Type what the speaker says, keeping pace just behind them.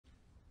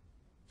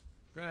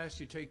I'm going to ask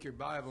you to take your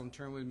Bible and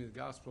turn with me to the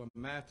Gospel of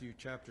Matthew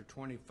chapter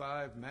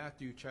 25.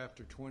 Matthew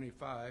chapter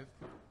 25.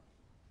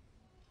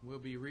 We'll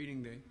be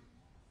reading the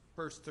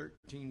first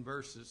 13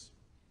 verses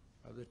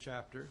of the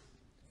chapter.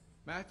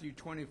 Matthew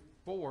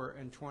 24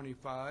 and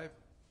 25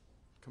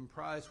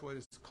 comprise what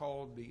is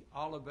called the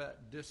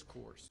Olivet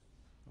Discourse.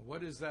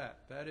 What is that?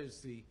 That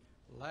is the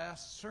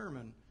last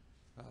sermon,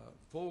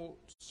 full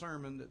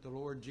sermon that the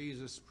Lord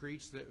Jesus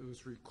preached that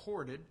was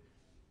recorded.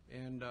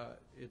 And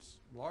it's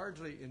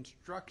largely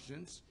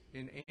instructions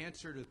in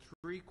answer to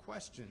three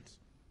questions.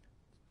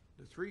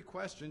 The three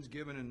questions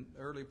given in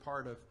the early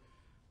part of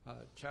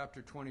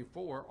chapter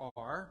 24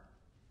 are,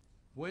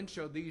 when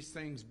shall these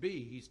things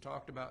be? He's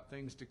talked about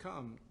things to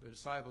come. The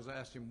disciples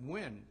asked him,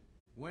 when?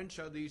 When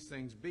shall these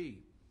things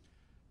be?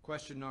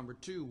 Question number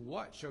 2,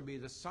 what shall be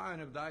the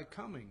sign of thy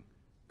coming?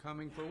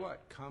 Coming for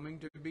what? Coming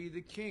to be the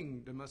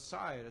king, the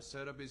Messiah, to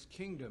set up his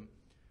kingdom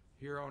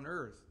here on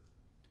earth.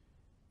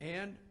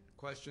 And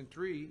question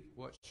 3,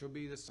 what shall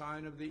be the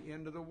sign of the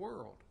end of the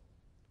world?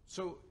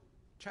 So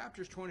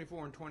chapters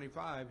 24 and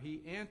 25,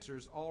 he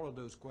answers all of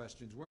those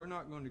questions. We're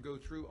not going to go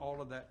through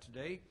all of that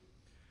today.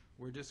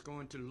 We're just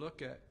going to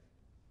look at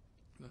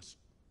the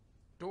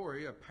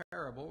story, a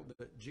parable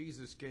that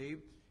Jesus gave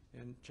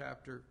in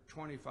chapter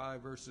 25,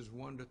 verses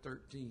 1 to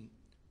 13.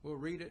 We'll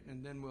read it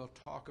and then we'll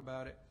talk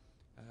about it.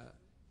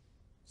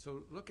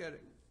 So look at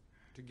it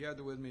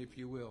together with me, if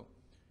you will.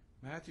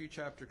 Matthew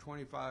chapter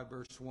 25,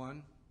 verse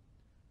 1.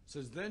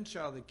 Says, then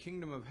shall the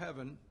kingdom of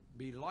heaven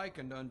be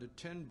likened unto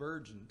 10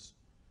 virgins,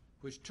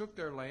 which took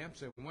their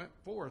lamps and went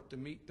forth to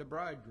meet the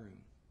bridegroom.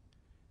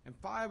 And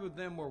 5 of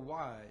them were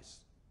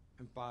wise,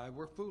 and 5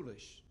 were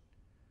foolish.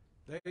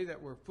 They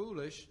that were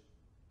foolish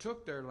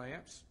took their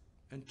lamps,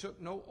 and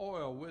took no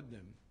oil with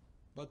them.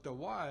 But the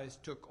wise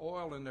took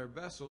oil in their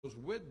vessels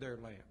with their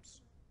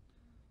lamps.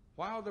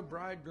 While the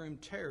bridegroom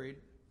tarried,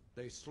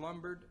 they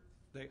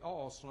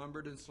all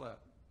slumbered and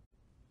slept.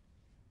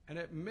 And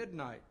at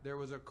midnight there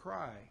was a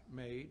cry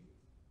made,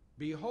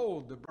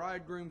 behold, the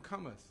bridegroom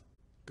cometh,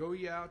 go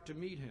ye out to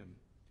meet him.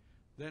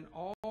 Then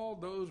all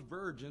those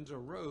virgins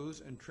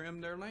arose and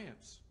trimmed their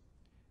lamps.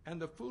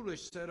 And the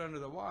foolish said unto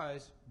the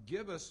wise,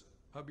 give us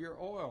of your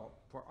oil,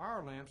 for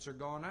our lamps are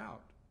gone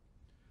out.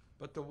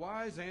 But the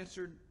wise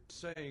answered,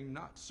 saying,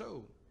 not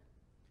so,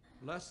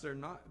 lest there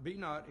be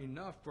not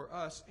enough for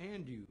us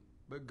and you,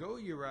 but go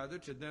ye rather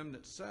to them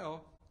that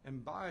sell,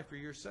 and buy for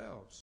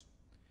yourselves.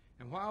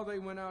 And while they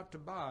went out to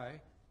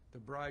buy, the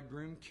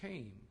bridegroom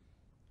came.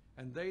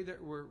 And they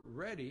that were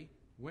ready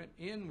went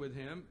in with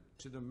him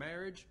to the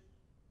marriage,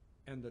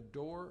 and the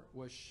door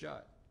was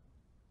shut.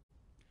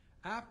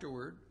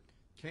 Afterward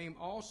came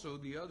also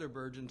the other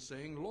virgins,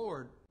 saying,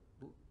 Lord,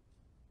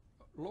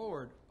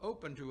 Lord,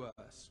 open to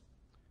us.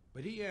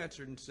 But he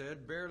answered and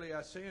said, verily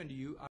I say unto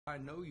you, I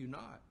know you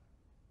not.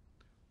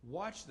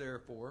 Watch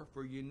therefore,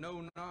 for you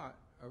know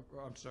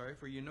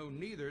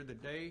neither the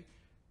day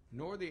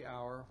nor the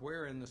hour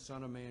wherein the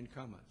Son of Man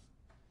cometh.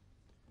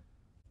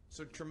 It's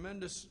a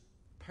tremendous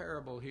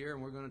parable here,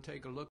 and we're going to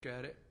take a look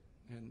at it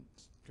and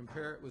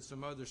compare it with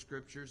some other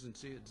scriptures and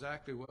see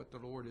exactly what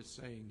the Lord is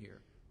saying here.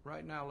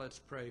 Right now, let's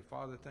pray.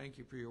 Father, thank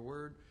you for your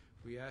word.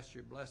 We ask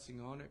your blessing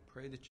on it.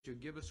 Pray that you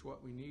give us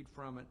what we need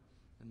from it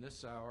in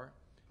this hour.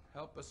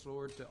 Help us,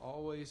 Lord, to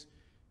always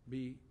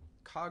be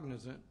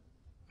cognizant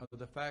of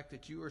the fact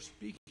that you are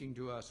speaking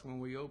to us when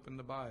we open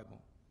the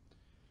Bible.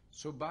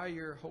 So by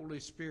your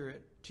Holy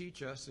Spirit,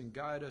 teach us and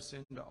guide us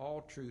into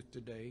all truth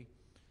today.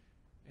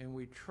 And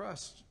we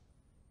trust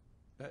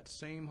that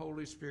same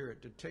Holy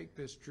Spirit to take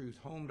this truth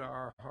home to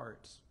our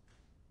hearts.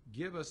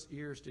 Give us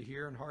ears to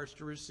hear and hearts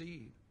to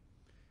receive.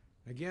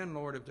 Again,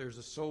 Lord, if there's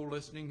a soul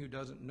listening who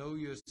doesn't know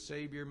you as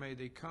Savior, may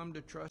they come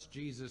to trust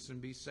Jesus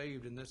and be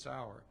saved in this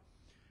hour.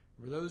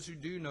 For those who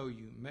do know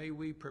you, may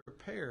we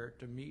prepare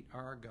to meet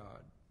our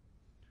God.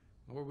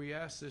 Lord, we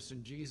ask this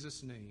in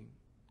Jesus' name.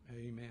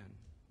 Amen.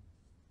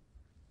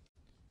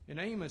 In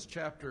Amos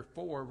chapter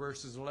 4,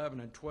 verses 11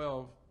 and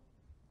 12,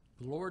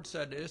 the Lord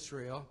said to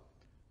Israel,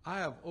 I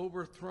have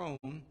overthrown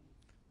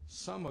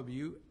some of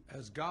you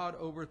as God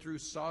overthrew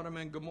Sodom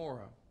and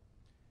Gomorrah.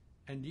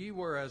 And ye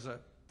were as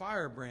a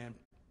firebrand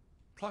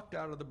plucked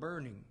out of the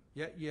burning.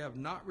 Yet ye have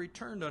not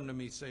returned unto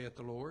me, saith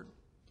the Lord.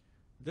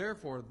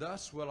 Therefore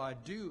thus will I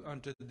do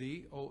unto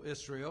thee, O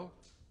Israel,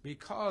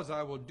 because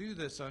I will do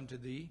this unto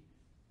thee.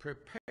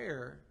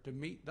 Prepare to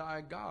meet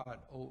thy God,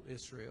 O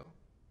Israel.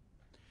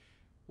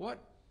 What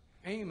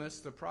Amos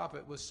the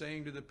prophet was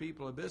saying to the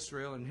people of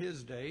Israel in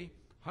his day,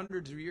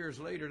 hundreds of years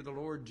later, the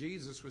Lord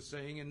Jesus was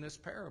saying in this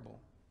parable.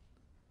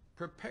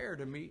 Prepare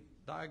to meet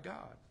thy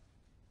God.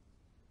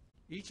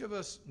 Each of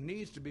us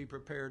needs to be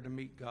prepared to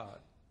meet God.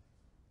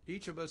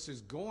 Each of us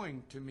is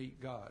going to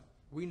meet God.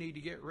 We need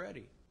to get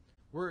ready.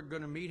 We're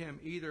going to meet him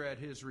either at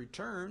his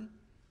return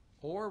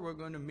or we're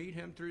going to meet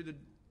him through the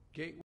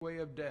gateway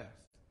of death.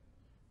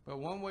 But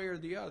one way or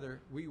the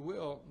other, we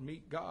will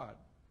meet God.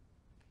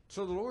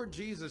 So the Lord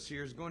Jesus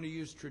here is going to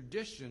use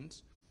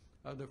traditions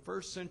of the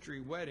first century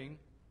wedding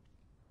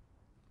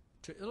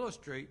to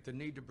illustrate the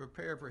need to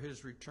prepare for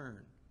his return.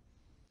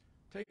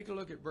 Take a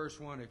look at verse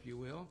 1, if you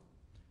will.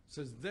 It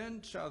says,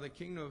 "Then shall the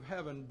kingdom of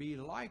heaven be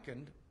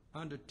likened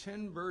unto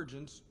 10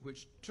 virgins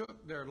which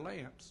took their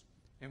lamps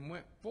and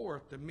went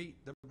forth to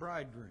meet the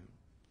bridegroom."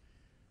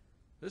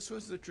 This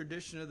was the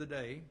tradition of the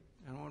day.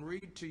 And I want to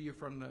read to you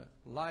from the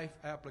Life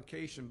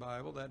Application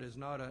Bible. That is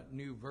not a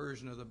new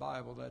version of the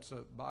Bible. That's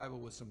a Bible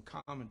with some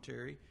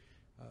commentary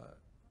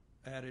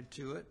added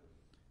to it.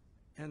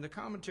 And the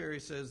commentary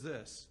says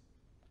this: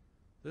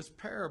 "This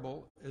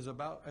parable is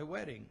about a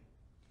wedding.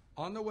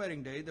 On the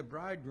wedding day, the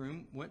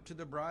bridegroom went to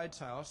the bride's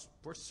house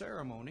for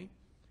ceremony.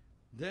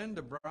 Then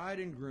the bride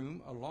and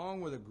groom,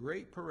 along with a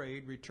great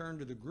parade, returned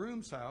to the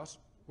groom's house,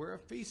 where a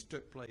feast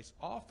took place,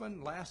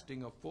 often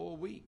lasting a full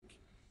week.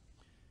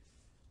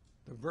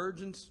 The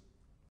virgins,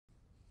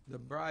 the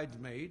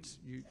bridesmaids,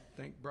 you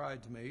think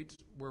bridesmaids,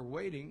 were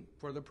waiting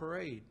for the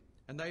parade,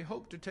 and they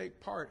hoped to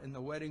take part in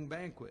the wedding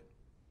banquet.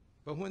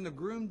 But when the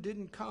groom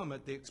didn't come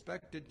at the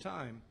expected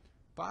time,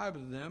 5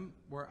 of them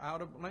were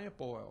out of lamp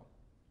oil.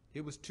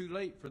 It was too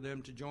late for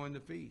them to join the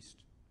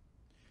feast.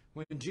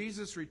 When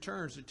Jesus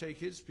returns to take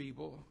his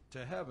people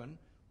to heaven,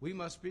 we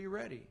must be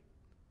ready.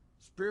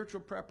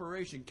 Spiritual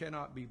preparation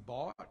cannot be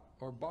bought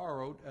or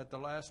borrowed at the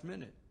last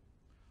minute.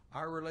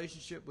 Our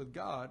relationship with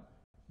God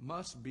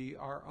must be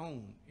our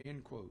own,"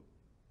 end quote.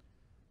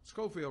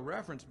 Scofield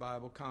Reference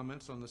Bible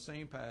comments on the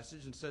same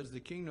passage and says the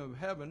kingdom of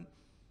heaven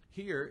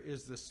here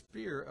is the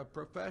sphere of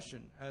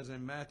profession, as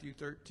in Matthew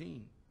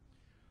 13.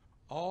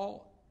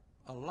 All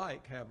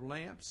alike have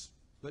lamps,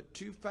 but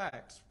 2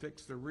 facts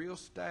fix the real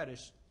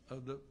status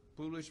of the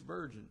foolish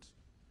virgins.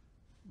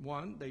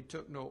 1, they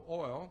took no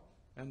oil,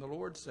 and the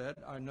Lord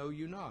said, "I know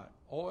you not."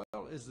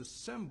 Oil is the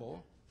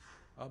symbol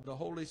of the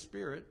Holy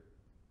Spirit.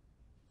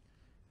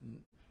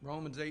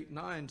 Romans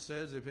 8:9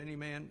 says, "If any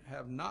man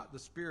have not the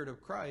Spirit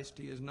of Christ,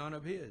 he is none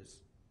of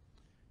his."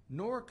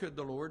 Nor could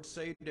the Lord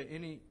say to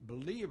any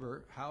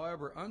believer,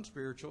 however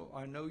unspiritual,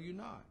 "I know you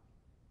not."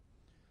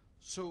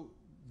 So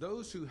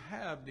those who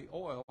have the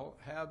oil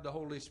have the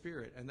Holy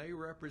Spirit, and they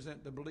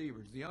represent the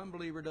believers. The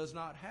unbeliever does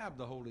not have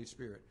the Holy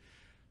Spirit.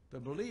 The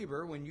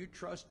believer, when you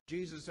trust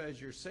Jesus as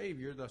your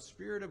Savior, the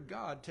Spirit of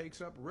God takes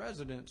up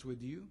residence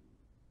with you,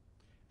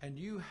 and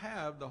you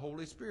have the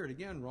Holy Spirit.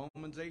 Again,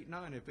 Romans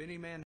 8:9, "If any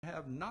man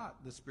have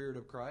not the Spirit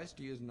of Christ,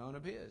 he is none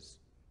of his."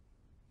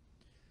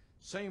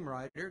 Same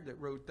writer that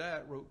wrote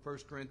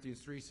 1 Corinthians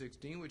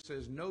 3:16, which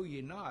says, "Know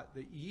ye not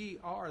that ye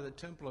are the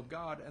temple of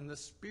God, and the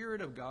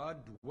Spirit of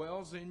God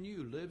dwells in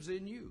you," lives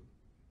in you.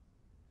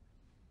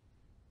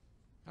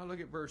 Now look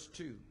at verse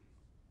 2.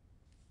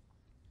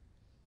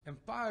 "And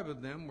 5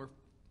 of them were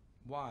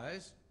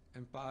wise,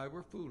 and 5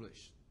 were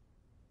foolish.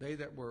 They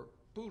that were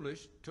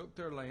foolish took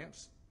their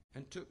lamps,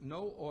 and took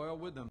no oil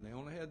with them." They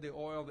only had the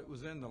oil that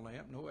was in the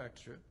lamp, no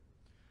extra.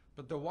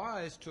 "But the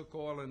wise took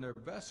oil in their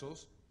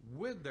vessels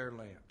with their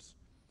lamps."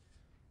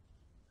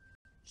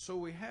 So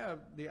we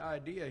have the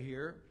idea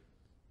here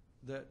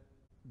that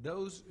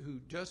those who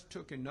just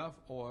took enough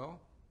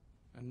oil,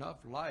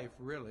 enough life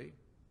really,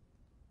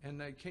 and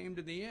they came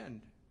to the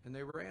end and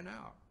they ran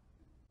out.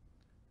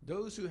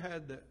 Those who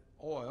had the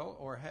oil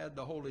or had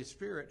the Holy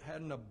Spirit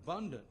had an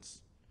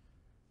abundance.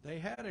 They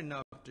had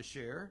enough to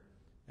share,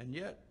 and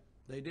yet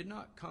they did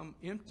not come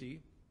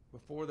empty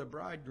before the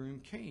bridegroom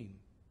came.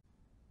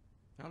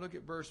 Now look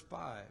at verse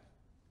 5.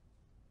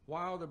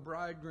 "While the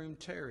bridegroom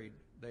tarried,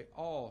 they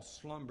all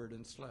slumbered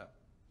and slept."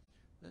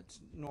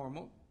 That's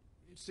normal.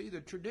 You see,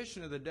 the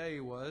tradition of the day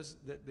was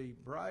that the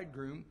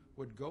bridegroom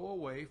would go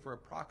away for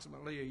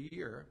approximately a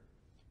year,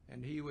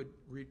 and he would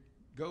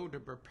go to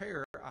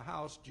prepare a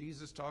house.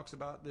 Jesus talks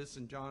about this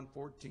in John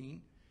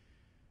 14.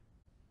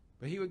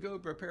 But he would go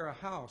prepare a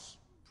house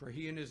for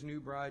he and his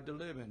new bride to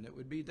live in. It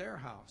would be their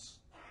house,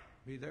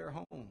 be their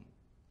home.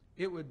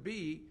 It would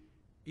be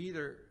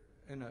either,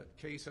 in a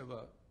case of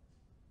a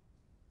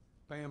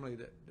family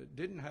that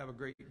didn't have a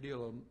great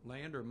deal of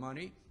land or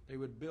money, they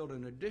would build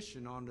an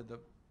addition onto the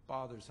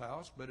father's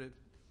house. But if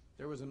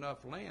there was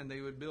enough land,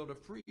 they would build a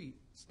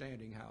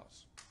freestanding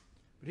house.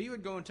 But he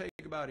would go and take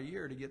about a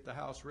year to get the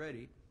house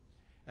ready,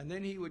 and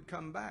then he would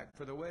come back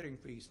for the wedding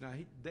feast. Now,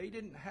 they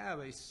didn't have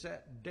a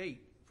set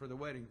date for the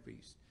wedding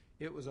feast.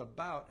 It was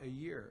about a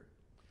year.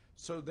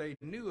 So they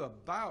knew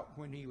about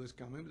when he was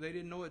coming, but they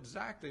didn't know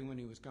exactly when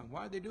he was coming.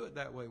 Why did they do it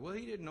that way? Well,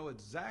 he didn't know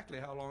exactly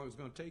how long it was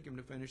going to take him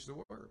to finish the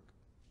work.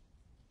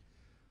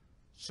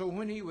 So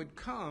when he would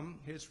come,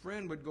 his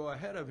friend would go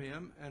ahead of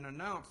him and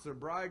announce the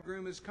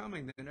bridegroom is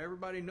coming. Then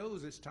everybody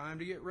knows it's time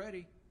to get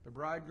ready. The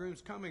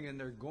bridegroom's coming, and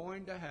they're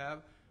going to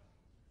have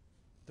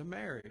the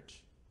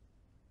marriage.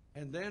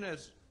 And then,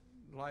 as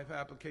Life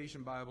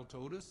Application Bible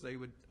told us, they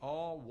would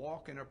all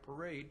walk in a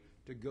parade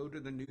to go to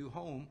the new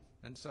home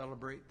and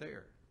celebrate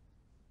there.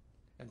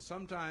 And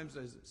sometimes,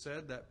 as it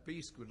said, that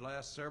feast would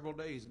last several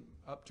days,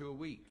 up to a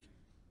week.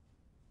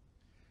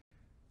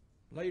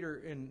 Later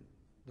in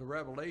the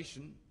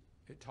Revelation,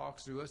 it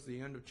talks to us, the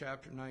end of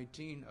chapter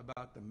 19,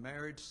 about the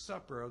marriage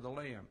supper of the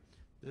Lamb.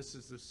 This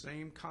is the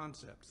same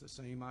concept, the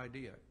same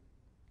idea.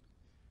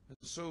 And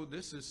so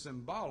this is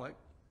symbolic.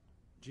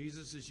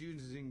 Jesus is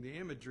using the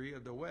imagery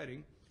of the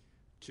wedding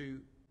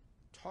to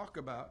talk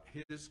about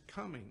his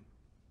coming.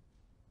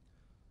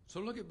 So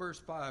look at verse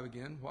 5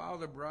 again. While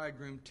the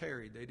bridegroom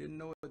tarried, they didn't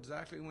know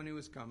exactly when he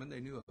was coming. They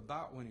knew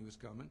about when he was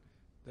coming.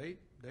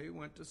 They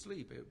went to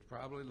sleep. It was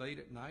probably late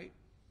at night.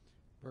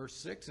 Verse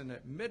 6, and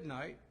at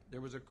midnight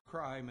there was a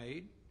cry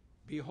made,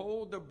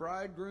 Behold, the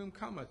bridegroom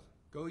cometh.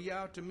 Go ye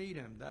out to meet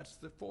him. That's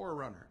the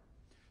forerunner.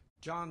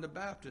 John the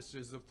Baptist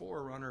is the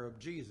forerunner of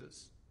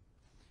Jesus.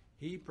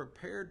 He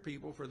prepared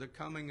people for the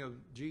coming of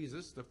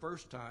Jesus the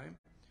first time.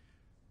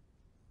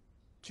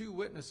 Two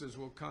witnesses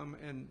will come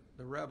in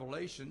the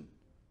Revelation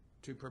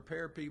to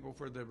prepare people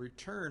for the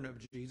return of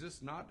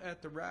Jesus, not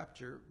at the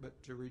rapture,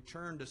 but to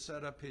return to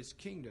set up his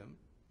kingdom.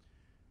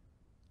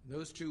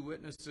 Those two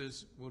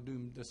witnesses will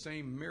do the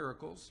same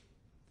miracles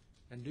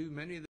and do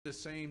many of the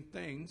same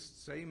things,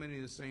 say many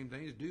of the same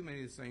things, do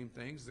many of the same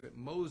things that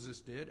Moses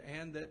did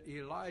and that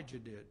Elijah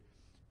did.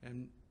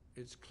 And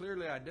it's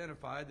clearly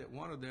identified that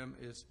one of them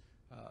is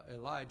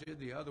Elijah.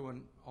 The other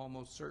one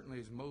almost certainly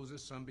is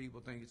Moses. Some people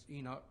think it's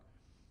Enoch.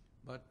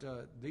 But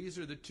these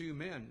are the two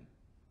men.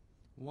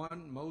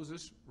 One,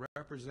 Moses,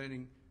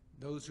 representing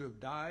those who have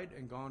died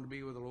and gone to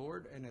be with the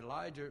Lord, and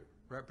Elijah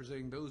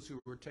representing those who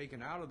were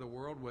taken out of the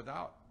world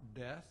without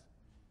death,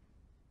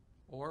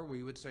 or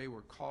we would say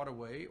were caught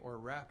away or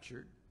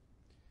raptured.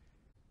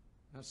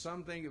 Now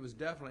some think it was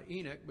definitely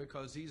Enoch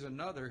because he's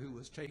another who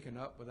was taken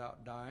up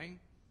without dying,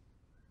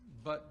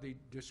 but the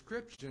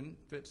description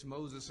fits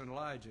Moses and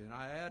Elijah. And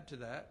I add to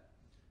that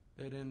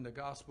in the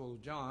Gospel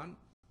of John,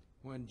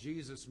 when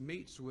Jesus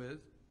meets with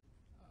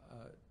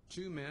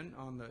two men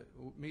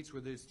meets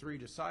with his three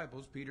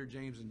disciples, Peter,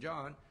 James, and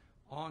John,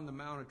 on the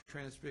Mount of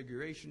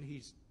Transfiguration,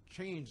 he's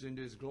changed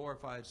into his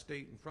glorified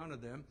state in front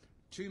of them.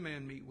 Two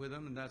men meet with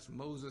him, and that's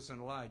Moses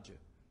and Elijah.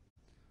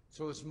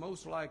 So it's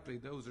most likely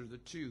those are the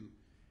two.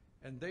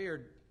 And they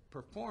are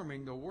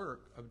performing the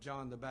work of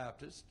John the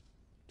Baptist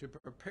to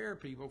prepare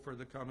people for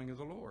the coming of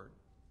the Lord.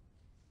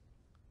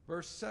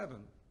 Verse 7,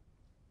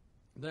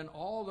 then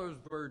all those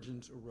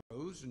virgins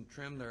arose and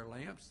trimmed their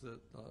lamps. The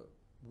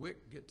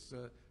wick gets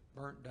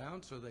burnt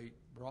down, so they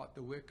brought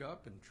the wick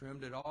up and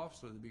trimmed it off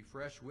so there'd be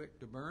fresh wick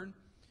to burn.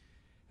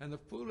 And the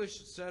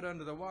foolish said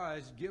unto the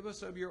wise, Give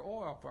us of your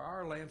oil, for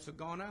our lamps have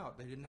gone out.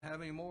 They didn't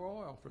have any more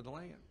oil for the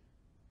lamp.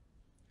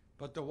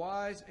 But the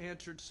wise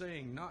answered,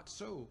 saying, Not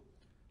so,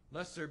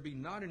 lest there be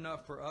not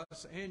enough for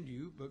us and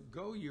you, but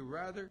go you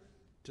rather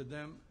to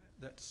them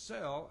that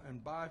sell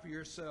and buy for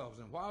yourselves.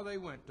 And while they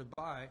went to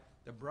buy,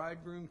 the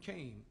bridegroom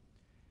came.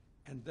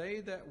 And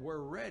they that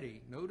were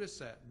ready, notice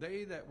that,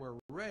 they that were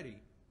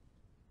ready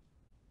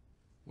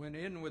went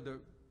in with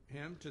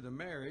him to the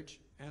marriage,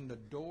 and the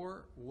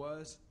door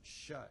was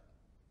shut.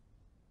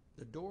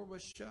 The door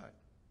was shut.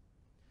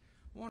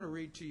 I want to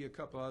read to you a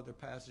couple other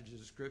passages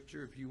of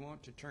Scripture. If you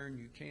want to turn,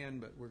 you can,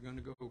 but we're going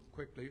to go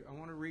quickly. I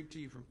want to read to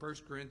you from 1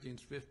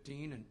 Corinthians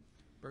 15 and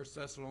 1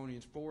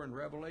 Thessalonians 4 and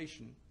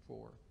Revelation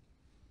 4.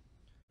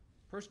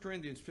 1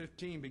 Corinthians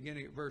 15,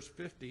 beginning at verse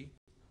 50,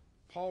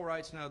 Paul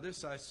writes, Now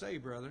this I say,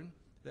 brethren,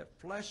 that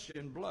flesh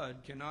and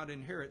blood cannot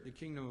inherit the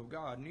kingdom of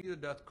God, neither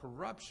doth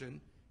corruption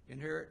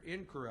inherit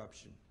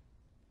incorruption.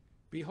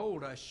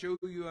 Behold, I show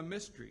you a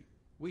mystery.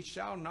 We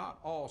shall not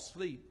all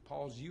sleep,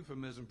 Paul's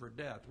euphemism for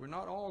death. We're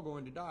not all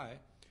going to die,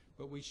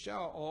 but we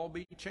shall all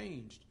be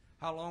changed.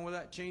 How long will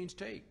that change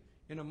take?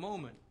 In a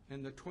moment,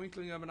 in the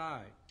twinkling of an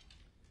eye.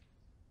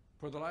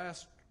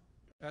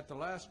 At the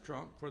last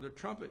trump, for the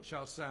trumpet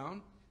shall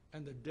sound,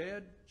 and the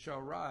dead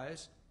shall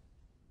rise.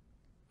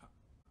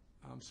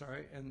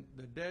 And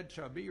the dead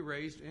shall be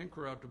raised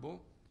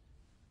incorruptible,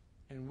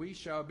 and we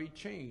shall be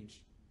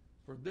changed.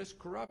 For this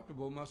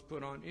corruptible must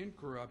put on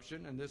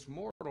incorruption, and this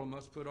mortal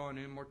must put on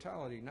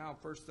immortality. Now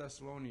 1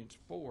 Thessalonians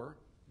 4,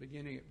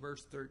 beginning at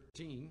verse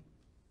 13.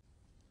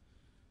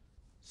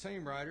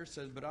 Same writer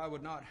says, But I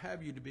would not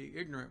have you to be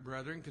ignorant,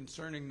 brethren,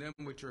 concerning them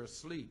which are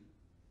asleep,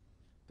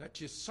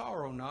 that ye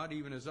sorrow not,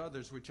 even as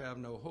others which have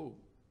no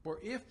hope. For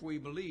if we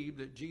believe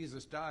that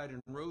Jesus died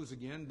and rose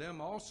again,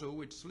 them also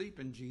which sleep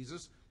in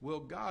Jesus will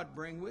God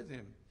bring with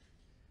him.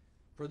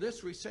 For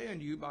this we say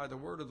unto you by the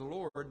word of the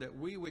Lord, that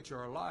we which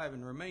are alive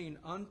and remain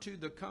unto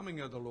the coming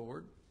of the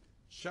Lord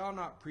shall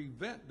not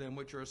prevent them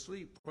which are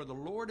asleep. For the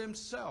Lord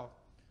himself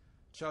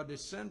shall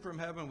descend from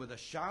heaven with a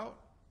shout,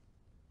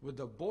 with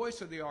the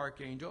voice of the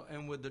archangel,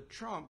 and with the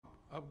trump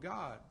of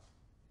God.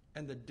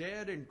 And the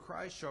dead in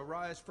Christ shall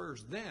rise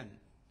first. Then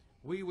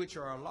we which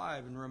are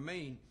alive and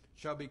remain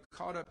shall be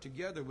caught up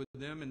together with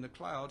them in the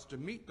clouds to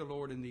meet the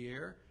Lord in the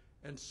air,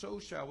 and so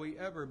shall we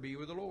ever be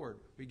with the Lord.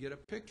 We get a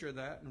picture of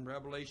that in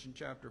Revelation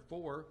chapter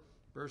 4,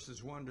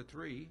 verses 1 to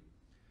 3,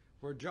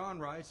 where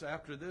John writes,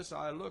 After this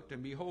I looked,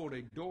 and behold,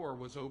 a door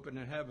was opened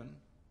in heaven.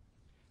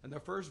 And the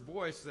first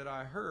voice that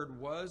I heard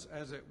was,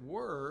 as it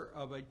were,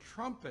 of a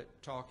trumpet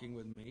talking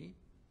with me,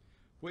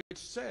 which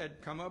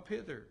said, Come up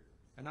hither,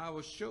 and I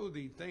will show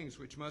thee things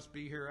which must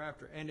be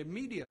hereafter. And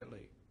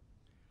immediately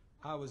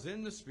I was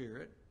in the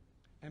Spirit,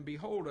 and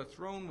behold, a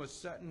throne was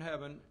set in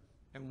heaven,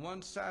 and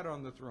one sat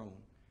on the throne.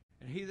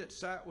 And he that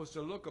sat was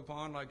to look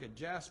upon like a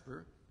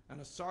jasper and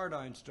a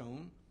sardine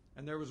stone,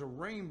 and there was a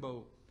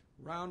rainbow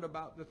round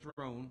about the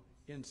throne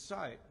in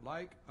sight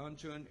like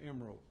unto an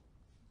emerald.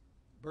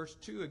 Verse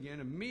 2 again,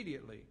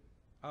 immediately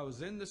I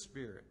was in the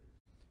Spirit,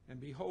 and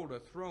behold, a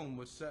throne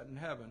was set in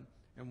heaven,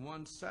 and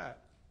one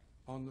sat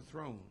on the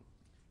throne.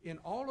 In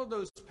all of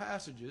those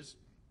passages,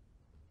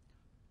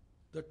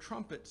 the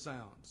trumpet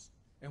sounds.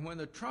 And when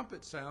the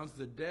trumpet sounds,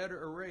 the dead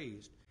are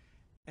raised,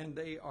 and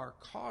they are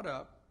caught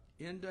up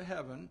into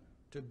heaven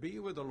to be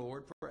with the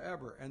Lord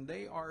forever, and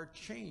they are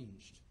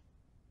changed.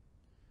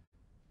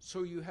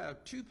 So you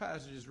have two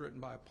passages written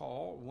by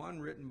Paul, one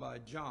written by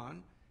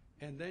John,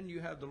 and then you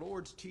have the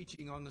Lord's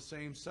teaching on the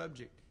same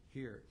subject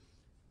here.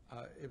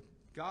 If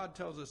God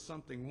tells us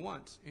something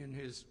once in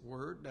his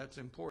word, that's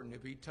important.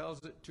 If he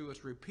tells it to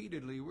us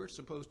repeatedly, we're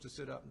supposed to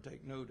sit up and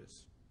take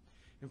notice.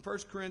 In 1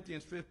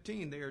 Corinthians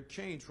 15, they are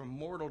changed from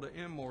mortal to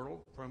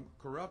immortal, from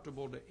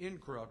corruptible to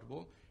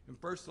incorruptible. In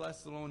 1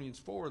 Thessalonians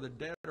 4, the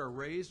dead are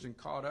raised and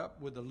caught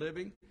up with the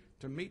living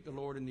to meet the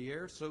Lord in the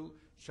air. So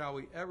shall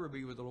we ever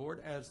be with the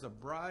Lord, as the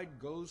bride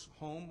goes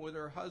home with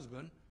her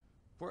husband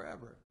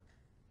forever.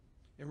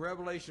 In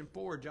Revelation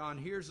 4, John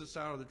hears the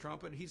sound of the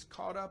trumpet. He's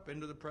caught up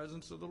into the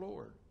presence of the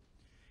Lord.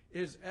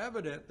 It is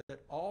evident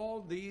that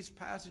all these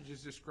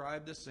passages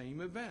describe the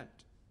same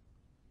event.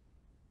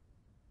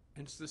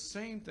 And it's the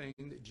same thing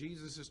that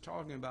Jesus is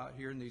talking about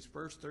here in these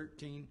first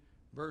 13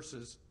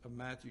 verses of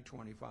Matthew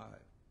 25.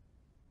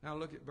 Now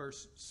look at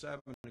verse 7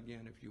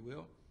 again, if you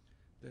will.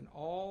 Then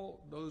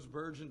all those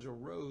virgins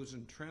arose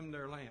and trimmed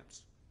their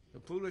lamps. The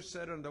foolish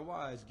said unto the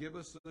wise, Give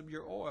us of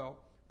your oil,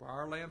 for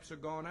our lamps are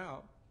gone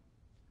out.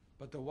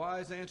 But the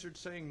wise answered,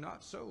 saying,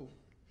 Not so,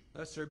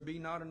 lest there be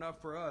not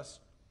enough for us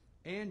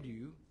and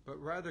you,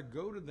 but rather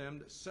go to them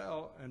that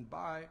sell and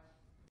buy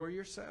for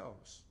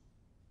yourselves.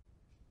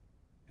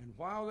 And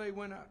while they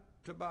went out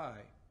to buy,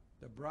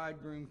 the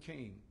bridegroom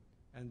came,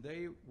 and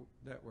they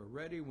that were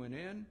ready went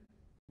in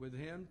with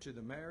him to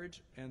the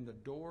marriage, and the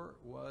door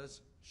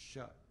was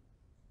shut.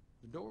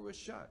 The door was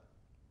shut.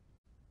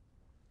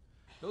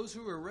 Those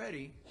who were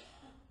ready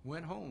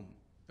went home.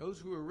 Those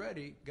who were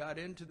ready got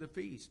into the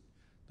feast.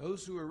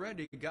 Those who were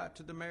ready got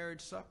to the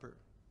marriage supper.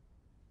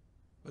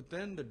 But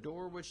then the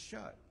door was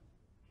shut.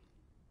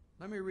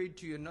 Let me read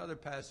to you another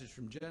passage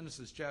from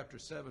Genesis chapter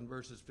 7,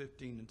 verses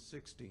 15 and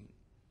 16.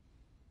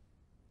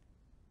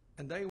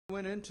 And they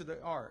went into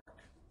the ark,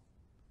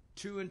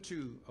 2 and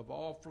 2 of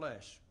all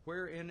flesh,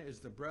 wherein is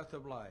the breath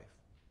of life.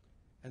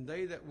 And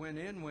they that went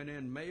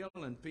in male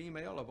and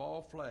female of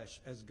all flesh,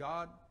 as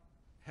God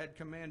had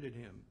commanded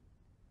him.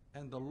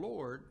 And the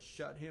Lord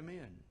shut him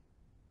in.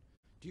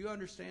 Do you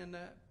understand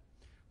that?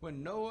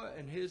 When Noah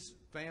and his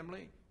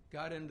family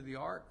got into the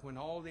ark, when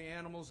all the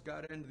animals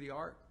got into the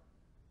ark,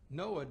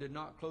 Noah did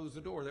not close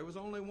the door. There was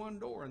only one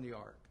door in the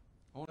ark,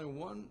 only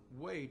one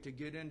way to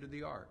get into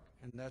the ark,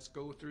 and that's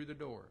go through the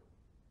door.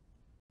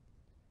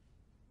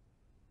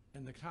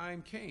 And the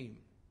time came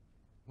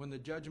when the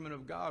judgment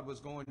of God was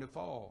going to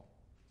fall.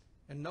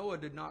 And Noah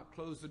did not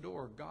close the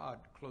door. God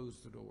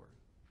closed the door.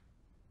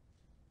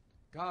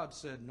 God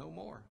said, no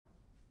more.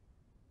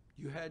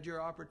 You had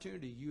your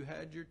opportunity. You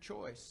had your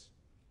choice.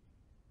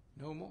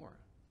 No more.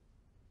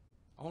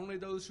 Only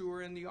those who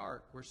were in the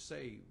ark were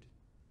saved.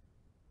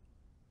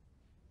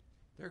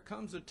 There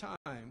comes a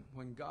time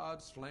when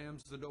God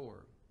slams the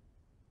door.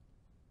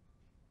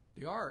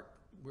 The ark,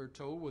 we're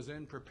told, was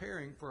in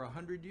preparing for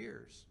 100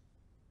 years.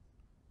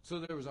 So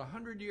there was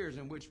 100 years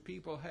in which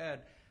people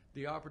had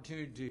the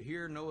opportunity to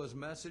hear Noah's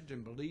message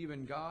and believe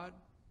in God.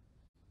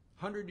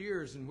 100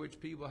 years in which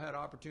people had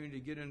opportunity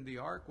to get into the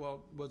ark.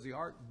 Well, was the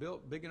ark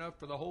built big enough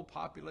for the whole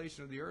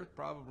population of the earth?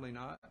 Probably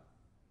not.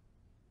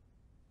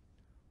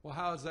 Well,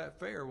 how is that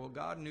fair? Well,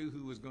 God knew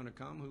who was going to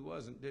come, who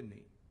wasn't, didn't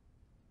he?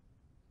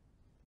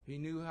 He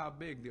knew how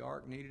big the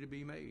ark needed to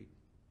be made.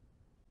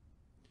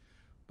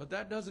 But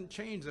that doesn't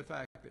change the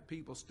fact that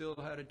people still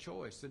had a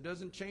choice. It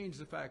doesn't change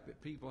the fact that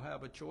people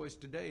have a choice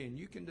today, and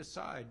you can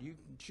decide, you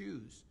can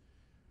choose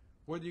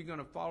whether you're going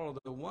to follow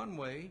the one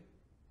way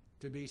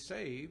to be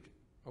saved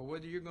or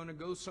whether you're going to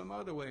go some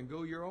other way and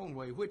go your own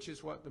way, which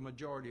is what the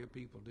majority of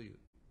people do.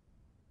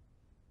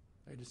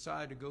 They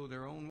decide to go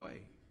their own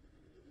way.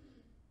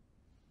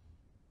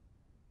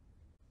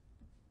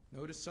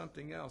 Notice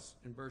something else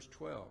in verse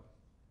 12.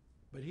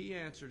 But he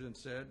answered and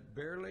said,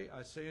 Verily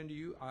I say unto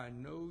you, I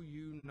know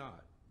you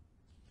not.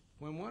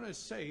 When one is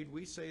saved,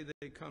 we say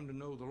they come to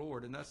know the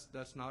Lord, and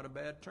that's not a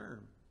bad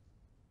term.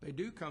 They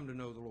do come to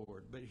know the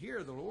Lord. But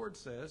here the Lord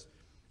says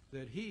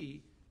that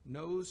he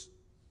knows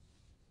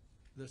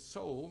the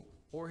soul,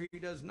 or he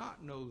does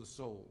not know the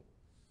soul.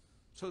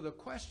 So the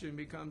question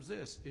becomes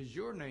this: is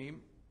your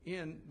name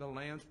in the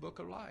Lamb's Book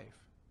of Life?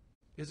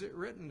 Is it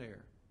written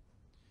there?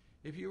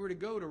 If you were to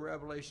go to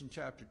Revelation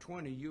chapter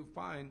 20, you'll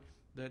find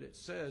that it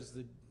says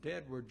the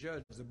dead were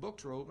judged. The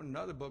books were open.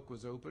 Another book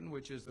was open,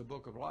 which is the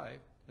book of life.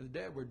 And the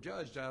dead were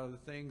judged out of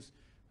the things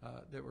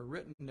that were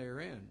written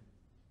therein.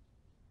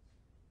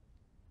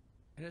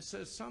 And it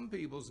says some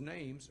people's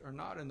names are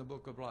not in the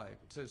book of life.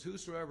 It says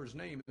whosoever's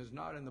name is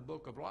not in the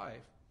book of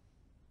life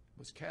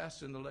was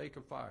cast in the lake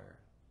of fire.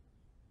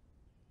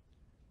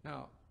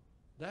 Now,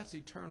 that's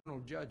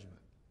eternal judgment.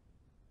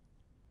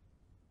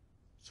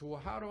 So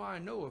how do I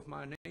know if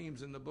my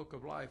name's in the book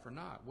of life or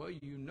not? Well,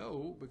 you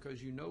know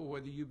because you know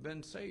whether you've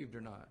been saved or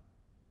not.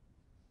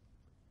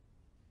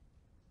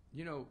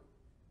 You know,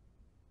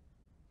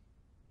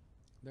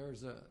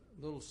 there's a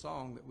little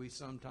song that we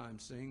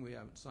sometimes sing. We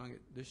haven't sung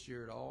it this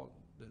year at all.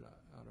 That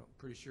I'm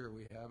pretty sure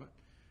we haven't.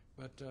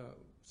 But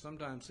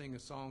sometimes sing a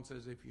song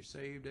says, if you're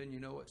saved and you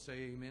know it,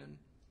 say amen.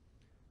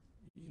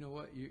 You know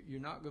what? You're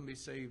not going to be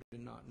saved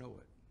and not know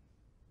it.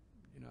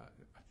 You know,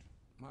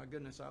 my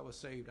goodness, I was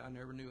saved. I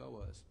never knew I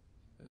was.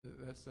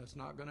 That's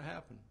not going to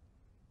happen.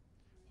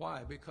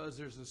 Why? Because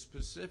there's a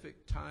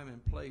specific time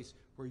and place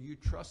where you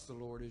trust the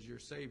Lord as your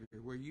Savior,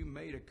 where you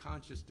made a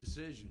conscious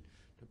decision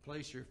to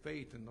place your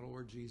faith in the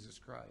Lord Jesus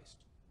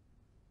Christ.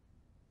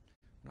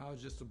 When I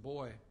was just a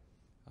boy,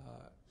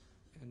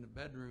 in the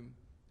bedroom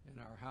in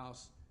our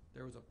house,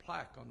 there was a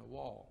plaque on the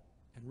wall,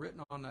 and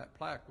written on that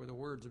plaque were the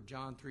words of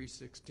John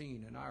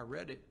 3:16, and I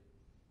read it,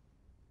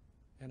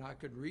 and I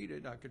could read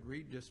it. I could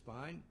read just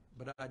fine,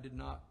 but I did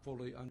not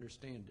fully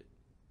understand it.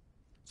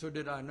 So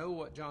did I know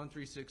what John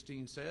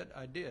 3:16 said?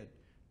 I did.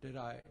 Did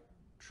I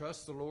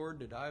trust the Lord?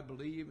 Did I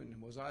believe? And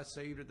was I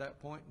saved at that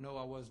point? No,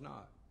 I was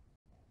not.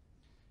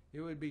 It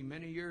would be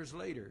many years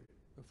later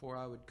before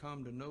I would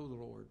come to know the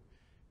Lord.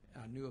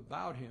 I knew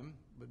about Him,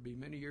 but it'd be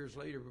many years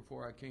later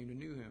before I came to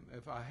know Him.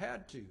 If I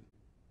had to,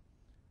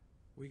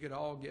 we could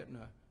all get in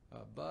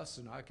a bus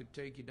and I could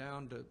take you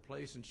down to a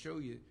place and show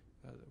you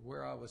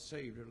where I was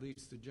saved, or at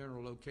least the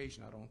general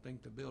location. I don't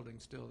think the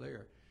building's still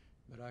there,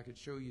 but I could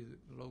show you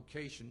the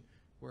location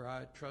where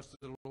I trusted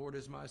the Lord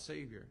as my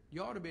Savior.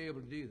 You ought to be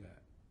able to do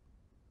that.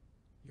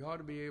 You ought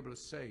to be able to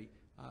say,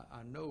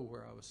 I know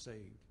where I was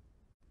saved.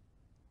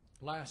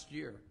 Last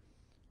year,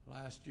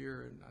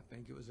 and I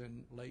think it was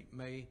in late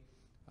May,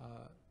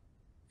 a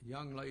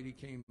young lady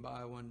came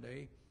by one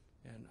day,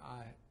 and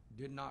I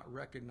did not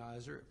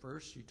recognize her at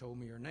first. She told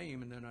me her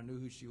name, and then I knew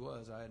who she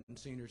was. I hadn't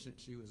seen her since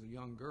she was a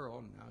young girl,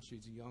 and now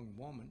she's a young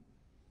woman.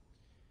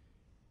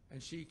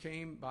 And she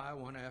came by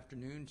one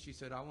afternoon. She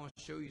said, I want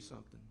to show you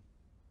something.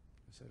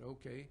 I said,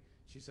 okay.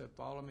 She said,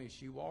 follow me.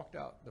 She walked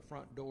out the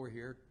front door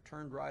here,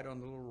 turned right on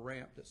the little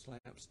ramp that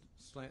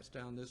slants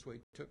down this way,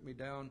 took me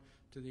down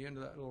to the end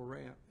of that little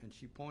ramp, and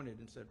she pointed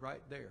and said,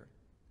 right there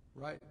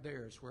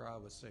is where I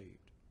was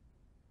saved.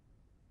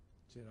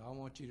 She said, I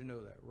want you to know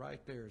that.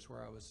 Right there is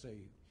where I was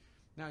saved.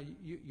 Now,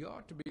 you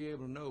ought to be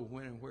able to know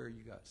when and where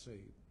you got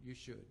saved. You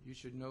should. You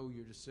should know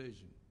your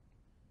decision.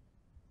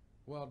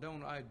 Well,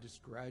 don't I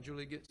just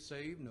gradually get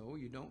saved? No,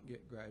 you don't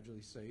get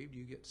gradually saved.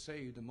 You get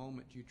saved the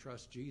moment you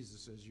trust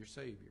Jesus as your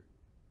Savior.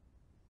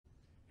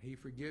 He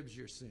forgives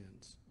your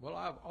sins. Well,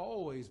 I've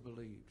always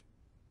believed.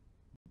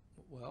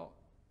 Well,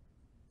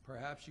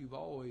 perhaps you've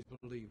always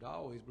believed. I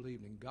always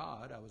believed in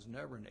God. I was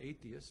never an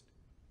atheist.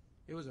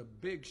 It was a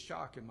big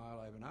shock in my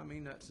life, and I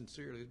mean that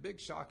sincerely. It was a big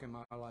shock in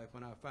my life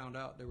when I found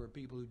out there were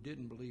people who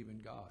didn't believe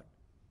in God.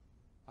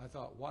 I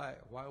thought, why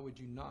would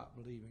you not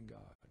believe in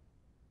God?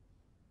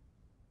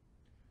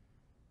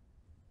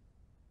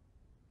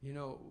 You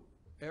know,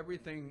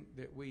 everything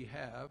that we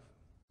have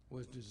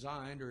was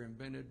designed or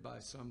invented by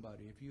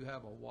somebody. If you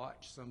have a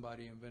watch,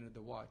 somebody invented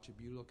the watch. If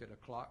you look at a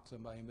clock,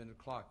 somebody invented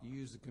the clock. You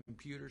use the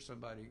computer,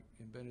 somebody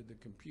invented the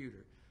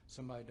computer.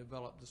 Somebody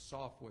developed the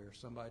software.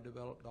 Somebody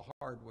developed the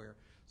hardware.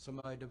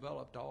 Somebody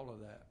developed all of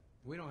that.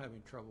 We don't have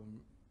any trouble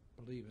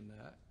believing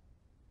that.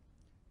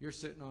 You're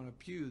sitting on a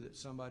pew that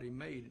somebody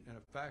made in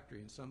a factory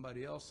and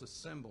somebody else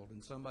assembled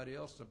and somebody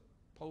else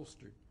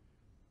upholstered.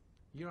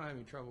 You don't have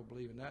any trouble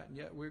believing that, and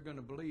yet we're going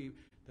to believe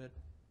that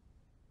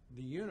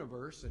the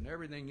universe and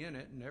everything in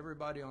it and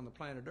everybody on the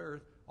planet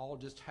Earth all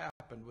just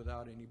happened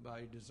without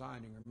anybody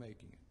designing or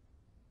making it.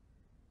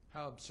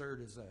 How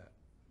absurd is that?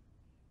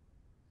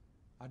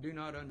 I do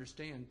not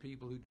understand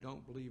people who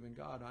don't believe in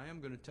God. I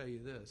am going to tell you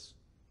this.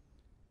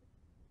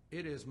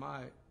 It is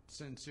my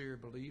sincere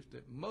belief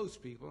that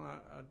most people, and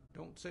I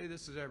don't say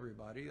this is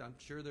everybody, I'm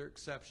sure there are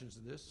exceptions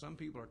to this. Some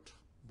people are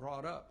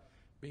brought up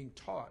being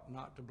taught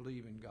not to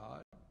believe in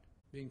God,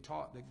 being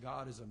taught that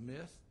God is a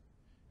myth,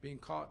 being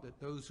taught that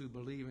those who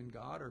believe in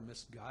God are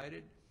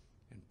misguided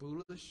and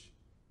foolish.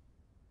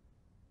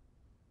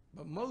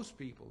 But most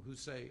people who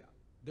say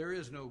there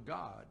is no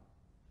God,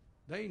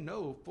 they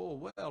know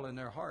full well in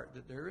their heart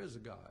that there is a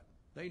God.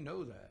 They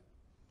know that.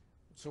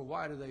 So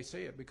why do they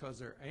say it? Because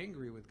they're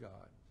angry with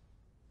God.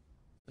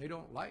 They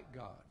don't like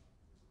God.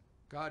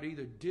 God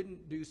either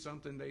didn't do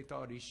something they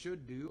thought He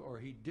should do, or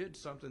He did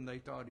something they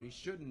thought He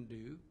shouldn't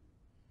do.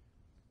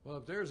 Well,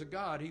 if there's a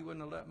God, He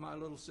wouldn't have let my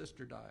little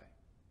sister die.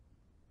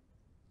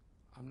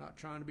 I'm not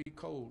trying to be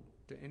cold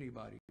to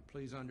anybody.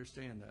 Please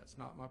understand that. It's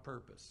not my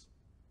purpose.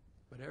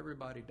 But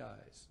everybody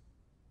dies.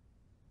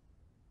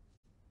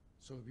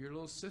 So if your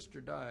little sister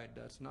died,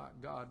 that's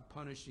not God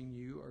punishing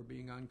you or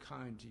being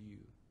unkind to you.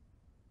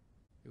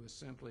 It was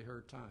simply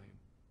her time.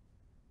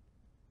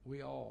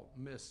 We all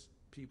miss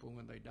people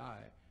when they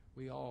die.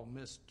 We all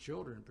miss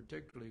children,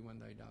 particularly when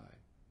they die.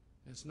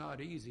 It's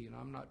not easy, and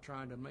I'm not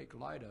trying to make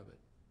light of it.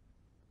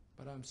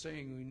 But I'm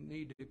saying we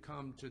need to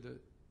come to the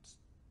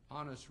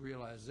honest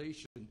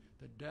realization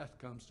that death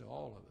comes to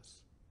all of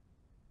us.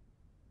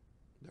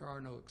 There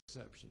are no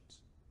exceptions.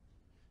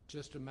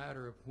 Just a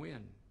matter of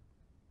when.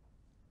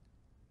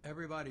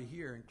 Everybody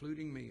here,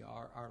 including me,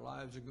 our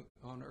lives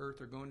on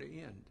earth are going to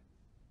end.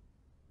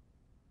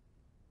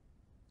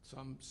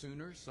 Some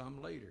sooner,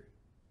 some later.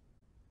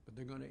 But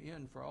they're going to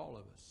end for all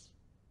of us.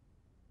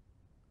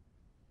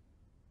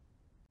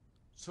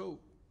 So,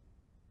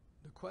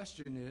 the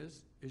question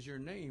is your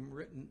name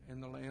written in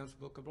the Lamb's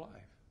Book of Life?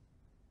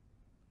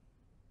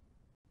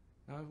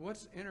 Now,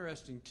 what's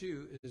interesting,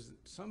 too, is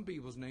that some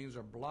people's names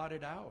are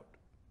blotted out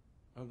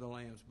of the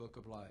Lamb's Book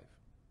of Life.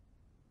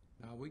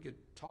 Now, we could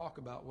talk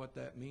about what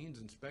that means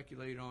and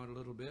speculate on it a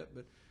little bit,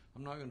 but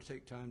I'm not going to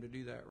take time to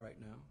do that right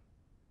now.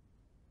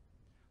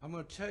 I'm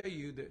going to tell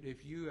you that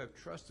if you have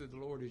trusted the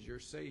Lord as your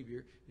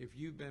Savior, if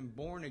you've been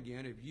born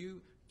again, if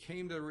you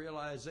came to the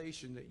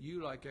realization that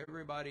you, like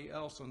everybody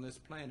else on this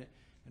planet,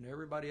 and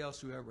everybody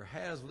else who ever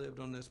has lived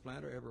on this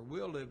planet or ever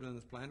will live on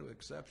this planet, with the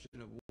exception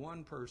of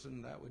one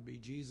person, that would be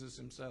Jesus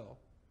himself,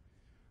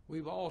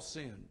 we've all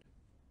sinned.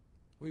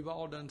 We've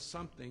all done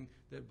something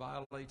that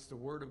violates the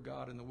Word of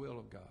God and the will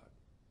of God.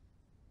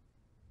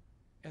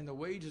 And the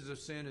wages of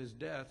sin is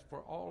death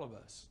for all of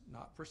us,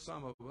 not for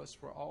some of us,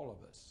 for all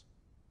of us.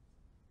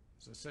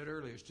 As I said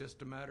earlier, it's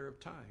just a matter of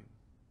time.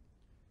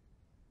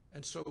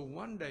 And so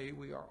one day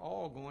we are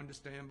all going to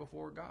stand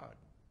before God.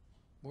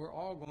 We're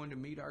all going to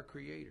meet our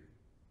Creator.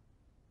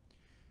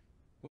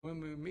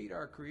 When we meet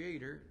our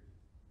Creator,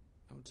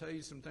 I'm going to tell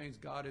you some things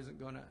God isn't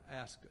going to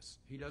ask us.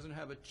 He doesn't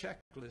have a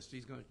checklist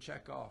He's going to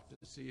check off to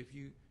see if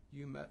you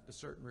met the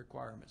certain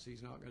requirements.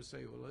 He's not going to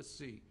say, well, let's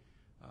see.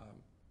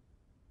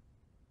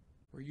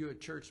 Were you a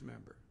church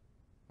member?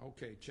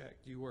 Okay, check.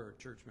 You were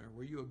a church member.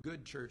 Were you a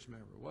good church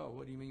member? Well,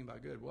 what do you mean by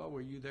good? Well,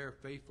 were you there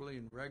faithfully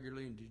and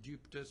regularly, and did you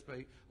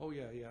participate? Oh,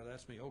 yeah,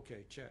 that's me.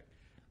 Okay, check.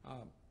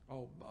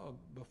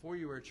 Before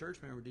you were a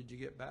church member, did you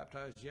get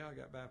baptized? Yeah, I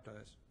got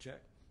baptized.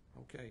 Check.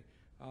 Okay.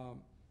 How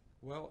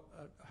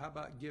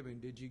about giving?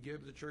 Did you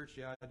give to the church?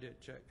 Yeah, I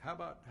did. Check.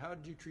 How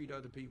did you treat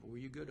other people? Were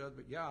you good to other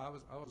people? Yeah,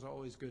 I was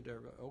always good to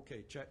everybody.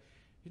 Okay, check.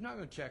 He's not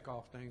going to check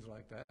off things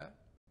like that.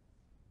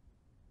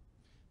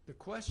 The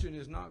question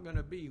is not going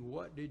to be,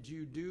 what did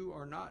you do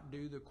or not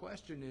do? The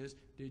question is,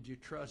 did you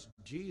trust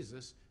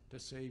Jesus to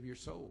save your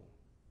soul?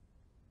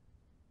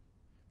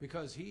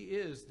 Because He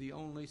is the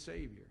only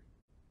Savior.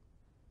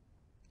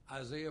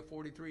 Isaiah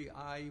 43,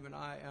 even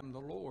I am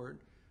the Lord.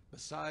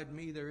 Beside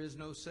me there is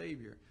no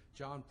Savior.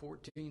 John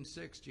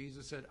 14:6,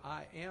 Jesus said,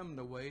 I am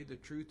the way, the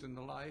truth, and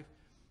the life.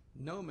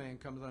 No man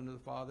comes unto the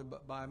Father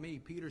but by me.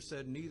 Peter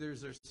said, neither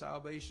is there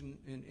salvation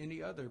in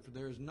any other, for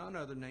there is none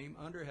other name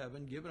under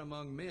heaven given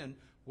among men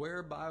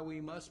whereby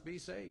we must be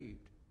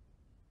saved.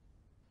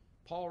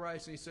 Paul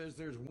writes and he says,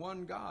 there's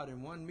one God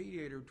and one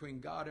mediator between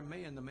God and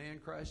man, the man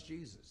Christ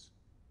Jesus.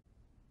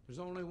 There's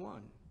only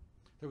one.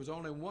 There was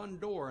only one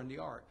door in the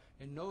ark.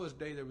 In Noah's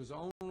day, there was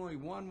only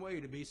one way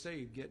to be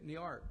saved, get in the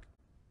ark.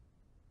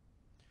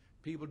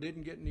 People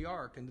didn't get in the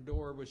ark, and the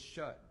door was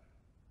shut.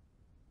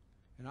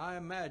 And I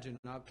imagine,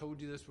 and I've told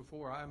you this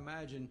before, I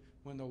imagine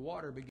when the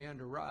water began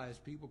to rise,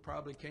 people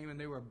probably came and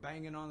they were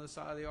banging on the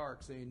side of the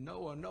ark saying,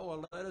 Noah,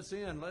 Noah, let us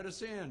in, let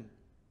us in.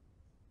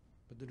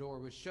 But the door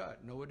was shut.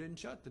 Noah didn't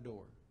shut the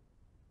door.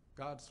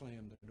 God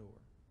slammed the door.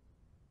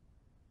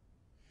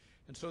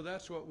 And so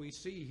that's what we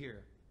see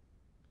here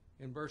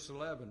in verse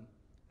 11.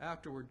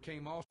 Afterward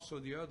came also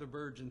the other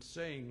virgins,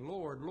 saying,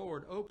 Lord,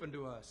 Lord, open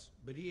to us.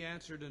 But he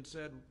answered and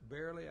said,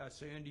 verily I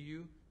say unto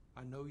you,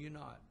 I know you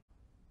not.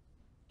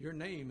 Your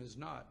name is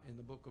not in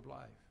the book of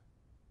life.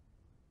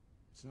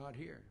 It's not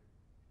here.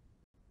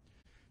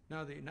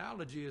 Now the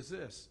analogy is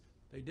this.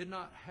 They did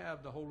not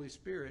have the Holy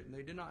Spirit, and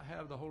they did not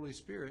have the Holy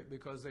Spirit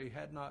because they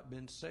had not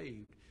been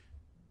saved.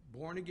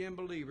 Born again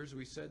believers,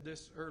 we said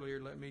this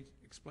earlier, let me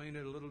explain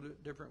it a little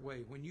bit different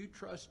way. When you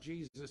trust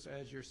Jesus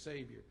as your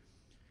Savior,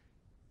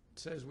 it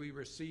says we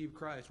receive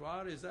Christ.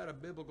 Well, is that a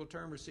biblical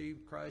term, receive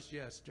Christ?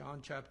 Yes.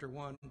 John chapter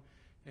 1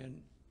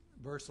 and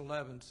verse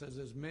 11 says,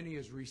 as many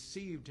as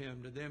received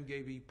him, to them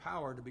gave he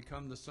power to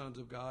become the sons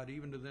of God,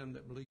 even to them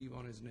that believe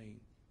on his name.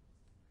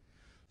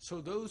 So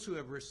those who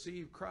have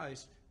received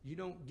Christ, you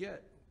don't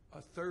get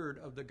a third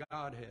of the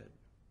Godhead.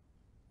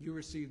 You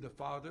receive the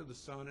Father, the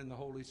Son, and the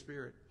Holy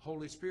Spirit.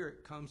 Holy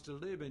Spirit comes to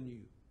live in you.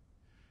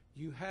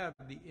 You have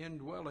the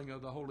indwelling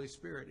of the Holy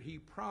Spirit. He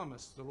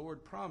promised, the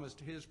Lord promised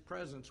his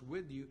presence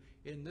with you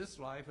in this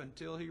life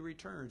until he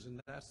returns, and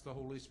that's the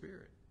Holy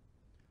Spirit.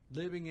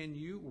 Living in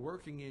you,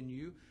 working in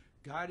you,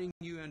 guiding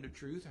you into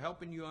truth,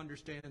 helping you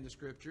understand the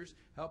Scriptures,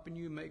 helping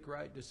you make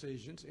right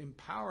decisions,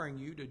 empowering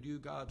you to do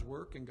God's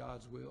work and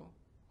God's will.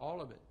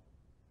 All of it.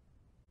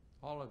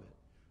 All of it.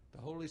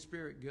 The Holy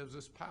Spirit gives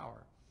us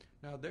power.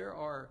 Now, there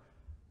are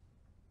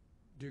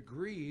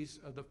degrees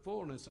of the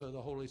fullness of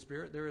the Holy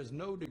Spirit. There is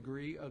no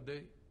degree of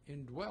the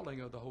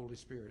indwelling of the Holy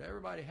Spirit.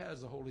 Everybody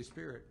has the Holy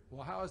Spirit.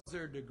 Well, how is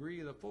there a degree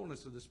of the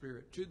fullness of the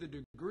Spirit? To the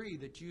degree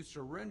that you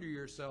surrender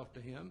yourself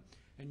to him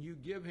and you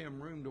give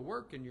him room to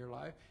work in your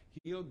life,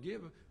 he'll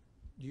give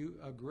you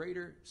a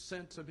greater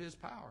sense of his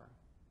power.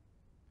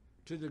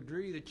 To the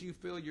degree that you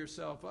fill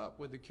yourself up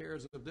with the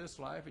cares of this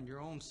life and your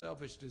own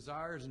selfish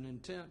desires and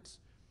intents,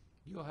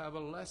 you'll have a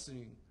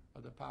lessening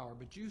of the power,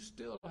 but you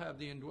still have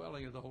the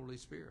indwelling of the Holy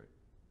Spirit.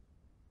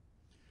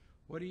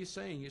 What are you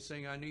saying? You're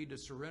saying I need to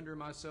surrender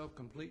myself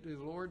completely to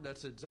the Lord?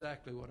 That's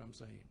exactly what I'm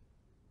saying.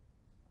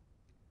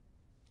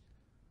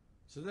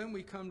 So then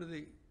we come to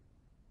the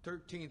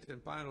 13th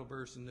and final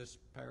verse in this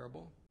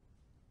parable.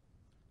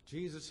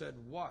 Jesus said,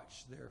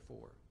 watch,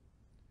 therefore.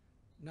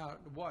 Now,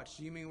 watch,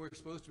 do you mean we're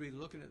supposed to be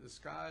looking at the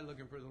sky,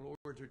 looking for the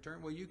Lord's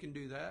return? Well, you can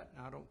do that.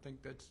 I don't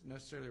think that's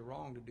necessarily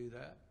wrong to do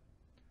that.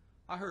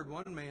 I heard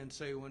one man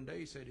say one day,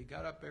 he said he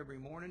got up every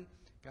morning,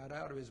 got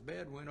out of his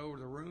bed, went over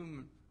the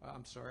room,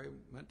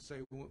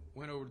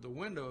 went over to the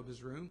window of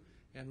his room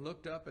and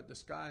looked up at the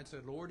sky and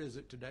said, Lord, is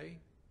it today?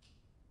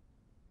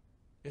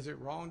 Is it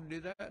wrong to do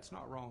that? It's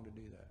not wrong to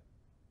do that.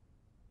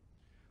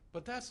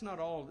 But that's not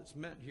all that's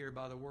meant here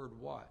by the word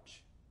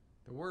watch.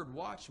 The word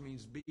watch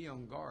means be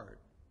on guard.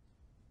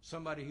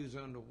 Somebody who's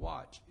on the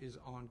watch is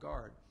on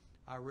guard.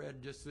 I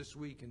read just this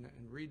week, and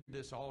read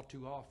this all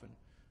too often,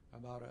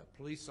 about a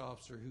police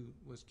officer who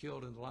was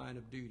killed in the line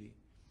of duty.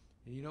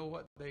 And you know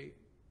what they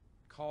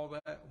call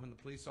that when the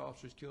police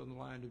officer is killed in the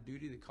line of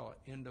duty? They call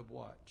it end of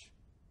watch.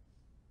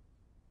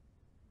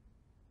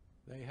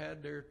 They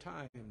had their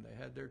time. They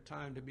had their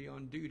time to be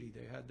on duty.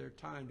 They had their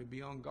time to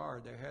be on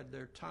guard. They had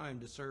their time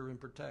to serve and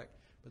protect.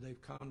 But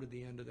they've come to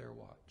the end of their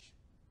watch.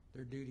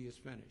 Their duty is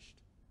finished.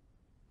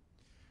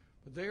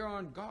 But they're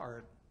on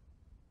guard.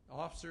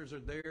 Officers are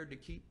there to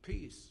keep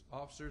peace.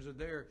 Officers are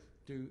there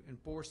to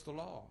enforce the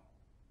law.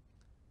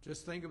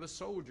 Just think of a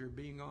soldier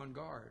being on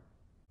guard.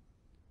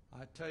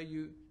 I tell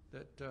you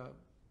that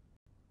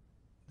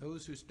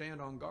those who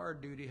stand on guard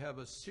duty have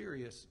a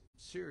serious,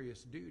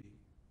 serious duty.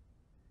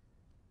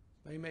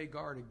 They may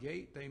guard a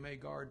gate. They may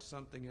guard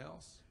something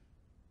else.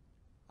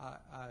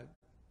 I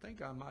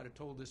think I might have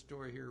told this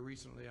story here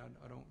recently.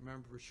 I don't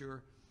remember for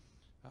sure.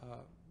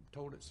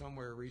 Told it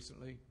somewhere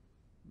recently.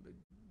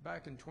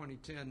 Back in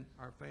 2010,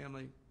 our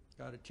family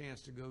got a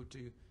chance to go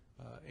to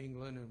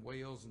England and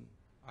Wales and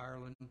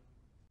Ireland.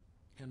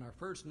 And our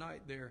first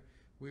night there,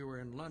 we were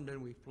in London.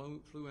 We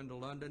flew into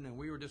London, and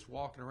we were just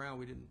walking around.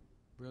 We didn't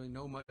really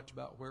know much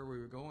about where we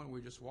were going. We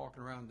were just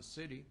walking around the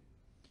city.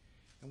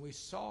 And we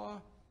saw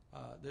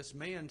this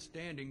man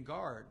standing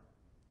guard.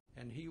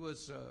 And he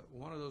was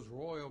one of those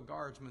royal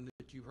guardsmen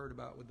that you've heard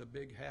about with the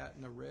big hat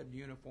and the red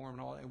uniform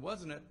and all that. It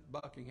wasn't at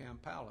Buckingham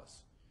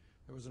Palace.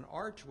 There was an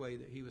archway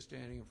that he was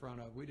standing in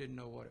front of. We didn't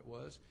know what it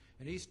was.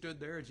 And he stood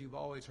there, as you've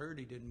always heard.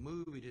 He didn't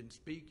move. He didn't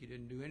speak. He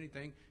didn't do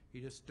anything. He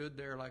just stood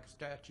there like a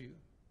statue.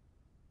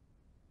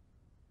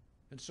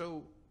 And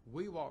so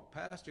we walked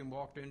past him,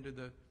 walked into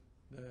the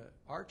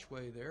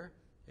archway there.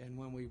 And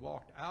when we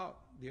walked out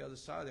the other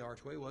side of the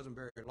archway, it wasn't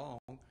very long,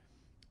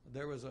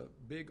 there was a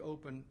big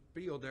open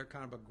field there,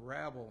 kind of a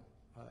gravel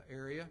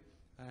area.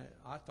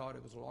 I thought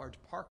it was a large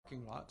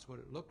parking lot. That's what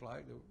it looked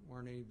like. There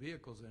weren't any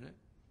vehicles in it.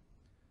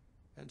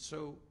 And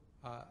so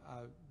I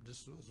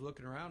just was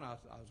looking around. I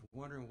was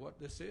wondering what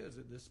this is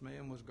that this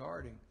man was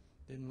guarding.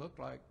 Didn't look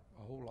like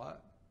a whole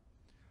lot.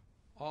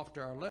 Off to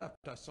our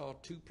left, I saw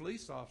two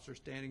police officers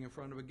standing in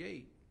front of a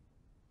gate.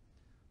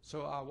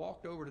 So I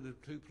walked over to the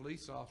two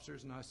police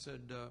officers and I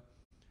said,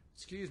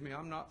 excuse me,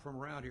 I'm not from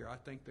around here. I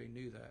think they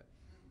knew that.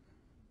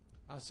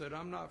 I said,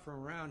 I'm not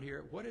from around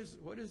here. What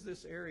is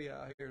this area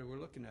out here that we're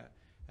looking at?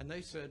 And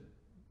they said,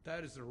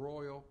 that is the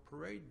Royal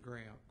Parade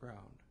Ground.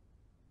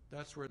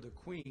 That's where the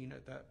Queen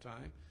at that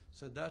time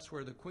said that's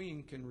where the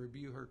Queen can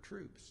review her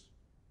troops.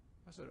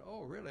 I said,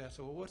 oh, really? I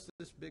said, well, what's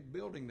this big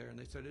building there? And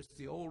they said, it's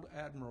the old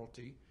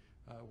Admiralty,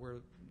 where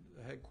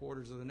the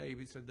headquarters of the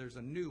Navy. Said there's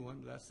a new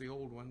one. That's the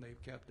old one.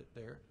 They've kept it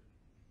there.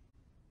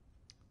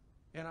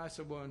 And I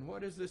said, well, and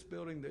what is this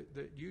building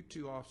that you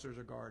two officers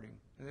are guarding?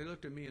 And they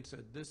looked at me and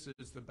said, this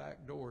is the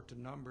back door to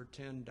number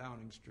 10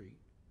 Downing Street.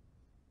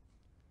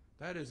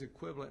 That is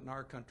equivalent in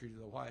our country to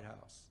the White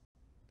House.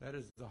 That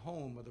is the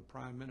home of the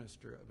Prime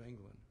Minister of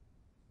England.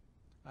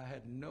 I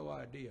had no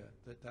idea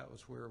that that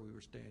was where we were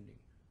standing.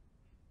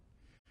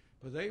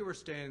 But they were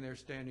standing there,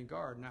 standing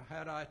guard. Now,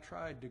 had I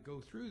tried to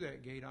go through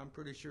that gate, I'm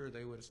pretty sure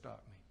they would have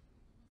stopped me.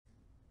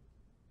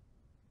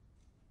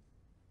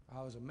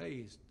 I was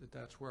amazed that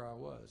that's where I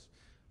was.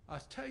 I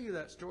tell you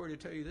that story to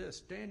tell you this.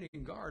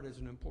 Standing guard is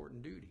an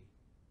important duty.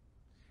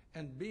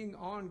 And being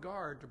on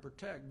guard to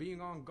protect,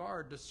 being on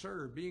guard to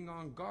serve, being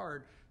on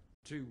guard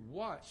to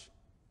watch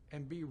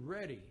and be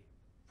ready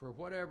for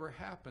whatever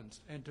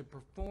happens and to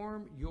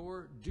perform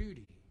your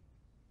duty.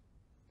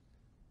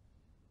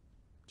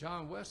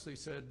 John Wesley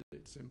said that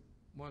it's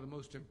one of the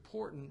most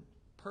important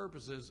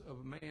purposes of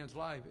a man's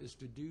life is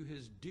to do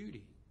his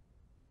duty.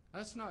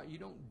 That's not, you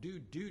don't do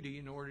duty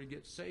in order to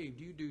get saved.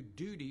 You do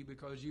duty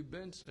because you've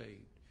been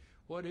saved.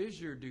 What is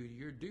your duty?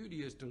 Your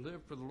duty is to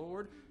live for the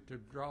Lord, to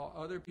draw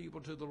other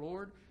people to the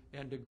Lord,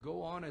 and to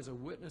go on as a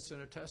witness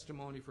and a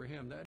testimony for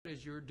Him. That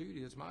is your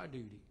duty. It's my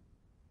duty.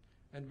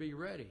 And be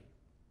ready.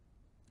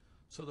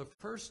 So the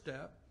first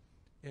step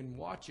in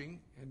watching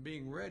and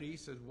being ready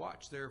says,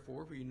 watch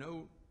therefore, for you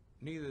know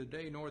neither the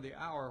day nor the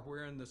hour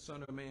wherein the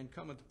Son of Man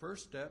cometh. The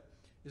first step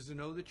is to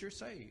know that you're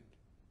saved.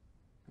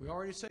 We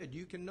already said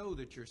you can know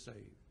that you're saved.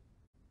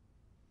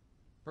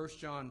 1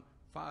 John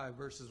 5,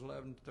 verses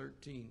 11 to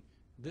 13.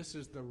 This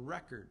is the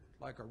record,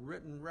 like a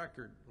written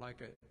record,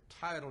 like a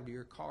title to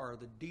your car,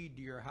 the deed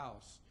to your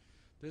house.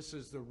 This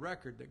is the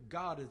record that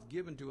God has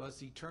given to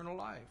us, eternal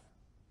life.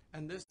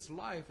 And this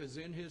life is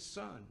in his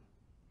Son.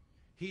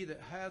 He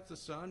that hath the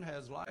Son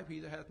has life. He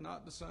that hath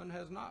not the Son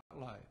has not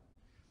life.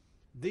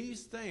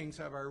 These things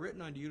have I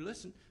written unto you.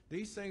 Listen,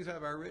 these things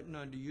have I written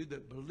unto you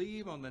that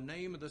believe on the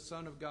name of the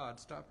Son of God.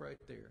 Stop right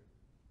there.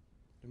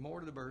 The more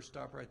to the verse,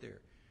 stop right there.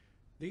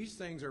 These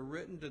things are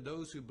written to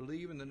those who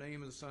believe in the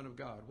name of the Son of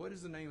God. What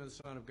is the name of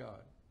the Son of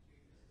God?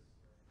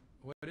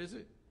 What is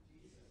it?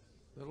 Jesus.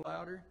 A little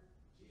louder?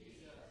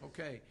 Jesus.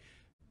 Okay.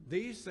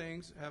 These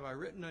things have I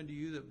written unto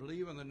you that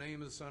believe on the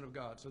name of the Son of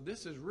God. So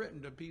this is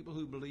written to people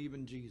who believe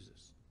in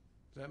Jesus.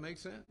 Does that make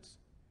sense?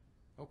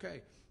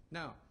 Okay.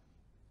 Now,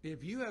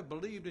 if you have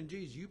believed in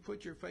Jesus, you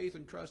put your faith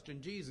and trust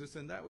in Jesus,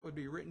 then that would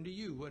be written to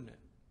you, wouldn't it?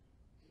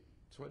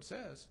 That's what it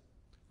says.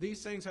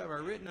 These things have I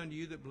written unto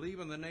you that believe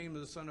on the name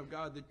of the Son of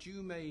God, that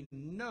you may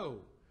know,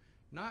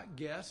 not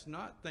guess,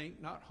 not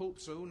think, not hope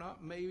so,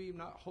 not maybe,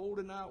 not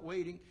holding out,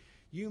 waiting.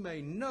 You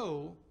may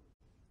know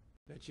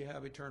that you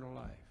have eternal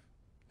life,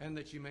 and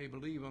that you may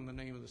believe on the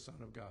name of the Son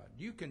of God.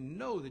 You can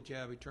know that you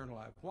have eternal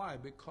life. Why?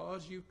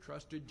 Because you've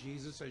trusted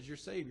Jesus as your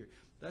Savior.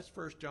 That's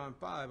 1 John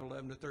 5,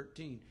 11 to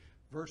 13.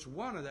 Verse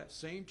 1 of that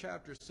same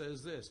chapter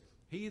says this: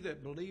 He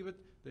that believeth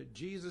that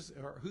Jesus,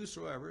 or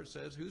whosoever, it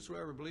says,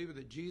 whosoever believeth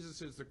that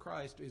Jesus is the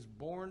Christ is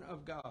born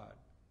of God.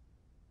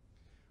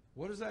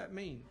 What does that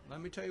mean?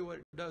 Let me tell you what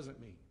it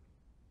doesn't mean.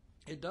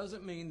 It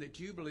doesn't mean that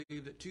you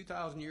believe that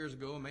 2,000 years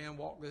ago a man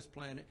walked this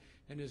planet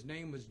and his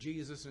name was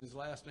Jesus and his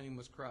last name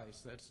was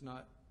Christ. That's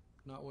not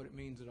what it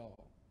means at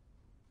all.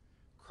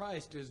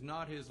 Christ is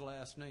not his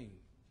last name.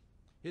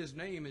 His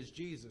name is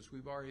Jesus.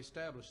 We've already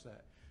established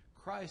that.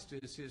 Christ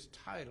is his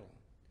title.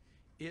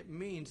 It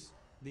means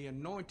the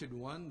anointed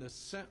one, the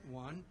sent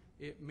one.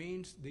 It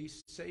means the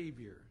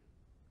Savior.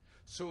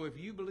 So if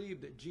you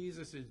believe that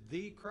Jesus is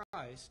the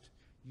Christ,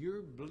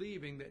 you're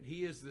believing that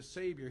he is the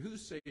Savior.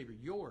 Whose Savior?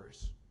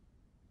 Yours.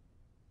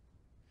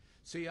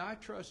 See, I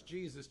trust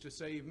Jesus to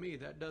save me.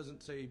 That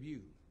doesn't save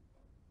you.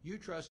 You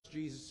trust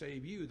Jesus to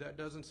save you. That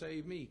doesn't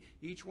save me.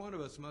 Each one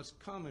of us must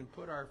come and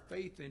put our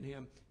faith in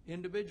him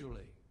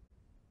individually.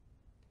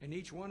 And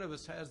each one of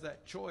us has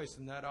that choice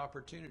and that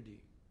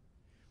opportunity.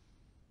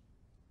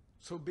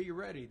 So be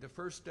ready. The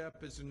first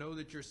step is to know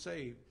that you're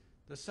saved.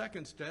 The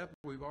second step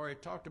we've already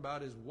talked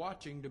about is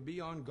watching, to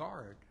be on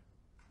guard.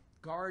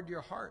 Guard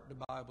your heart,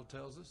 the Bible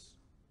tells us.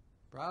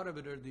 For out of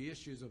it are the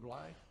issues of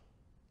life.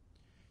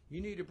 You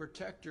need to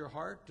protect your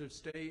heart to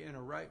stay in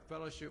a right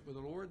fellowship with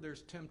the Lord.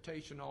 There's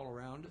temptation all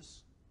around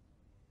us.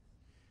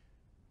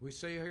 We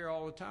say here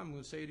all the time,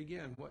 we'll say it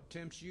again, what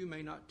tempts you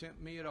may not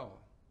tempt me at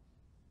all.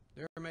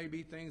 There may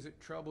be things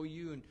that trouble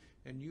you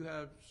and you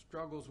have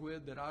struggles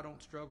with that I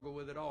don't struggle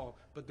with at all.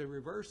 But the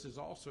reverse is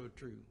also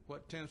true.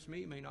 What tempts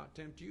me may not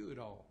tempt you at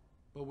all.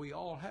 But we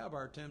all have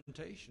our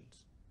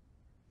temptations.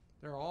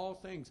 There are all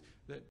things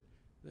that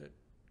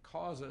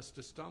cause us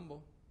to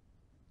stumble.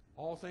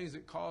 All things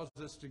that cause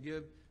us to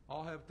give,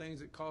 all have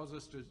things that cause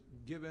us to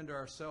give into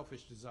our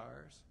selfish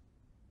desires.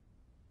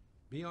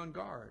 Be on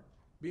guard.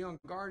 Be on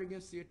guard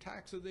against the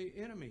attacks of the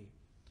enemy.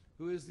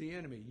 Who is the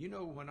enemy? You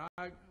know,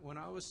 when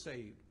I was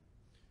saved,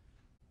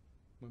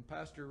 when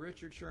Pastor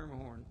Richard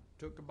Shermerhorn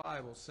took a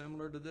Bible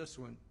similar to this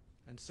one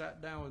and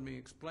sat down with me,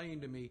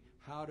 explained to me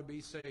how to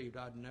be saved.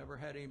 I'd never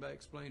had anybody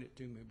explain it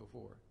to me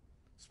before.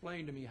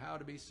 Explained to me how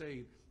to be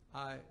saved.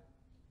 I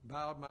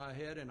bowed my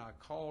head and I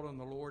called on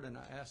the Lord and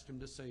I asked him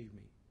to save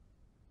me.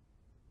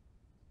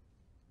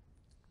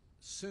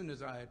 As soon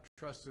as I had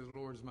trusted the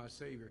Lord as my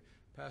Savior,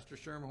 Pastor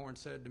Shermerhorn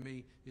said to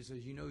me, he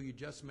says, you know, you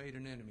just made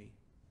an enemy.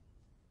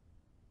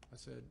 I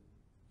said,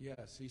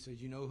 yes. He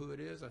says, you know who it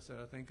is? I said,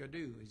 I think I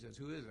do. He says,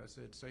 who is it? I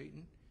said,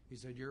 Satan. He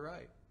said, you're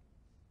right.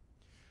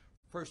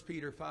 1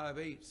 Peter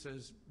 5:8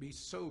 says, be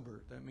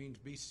sober. That means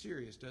be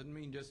serious. Doesn't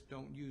mean just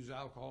don't use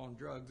alcohol and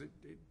drugs.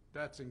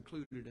 That's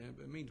included in it,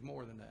 but it means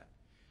more than that.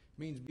 It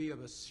means be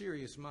of a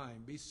serious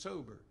mind. Be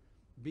sober.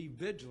 Be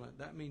vigilant.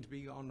 That means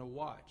be on the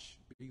watch.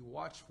 Be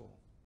watchful.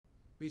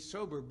 Be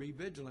sober, be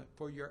vigilant,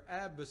 for your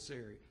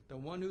adversary, the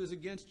one who is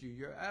against you,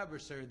 your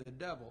adversary, the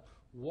devil,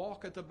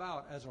 walketh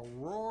about as a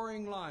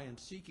roaring lion,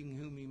 seeking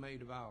whom he may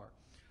devour.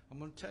 I'm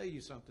going to tell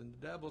you something.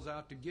 The devil's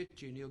out to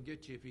get you, and he'll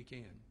get you if he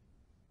can.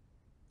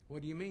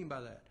 What do you mean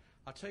by that?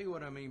 I'll tell you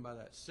what I mean by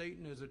that.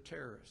 Satan is a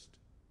terrorist.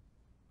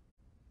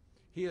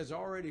 He has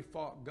already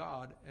fought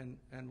God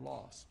and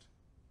lost.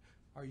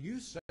 Are you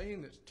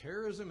saying that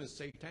terrorism is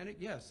satanic?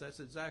 Yes, that's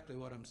exactly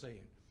what I'm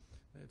saying.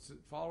 It's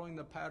following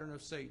the pattern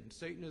of Satan.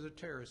 Satan is a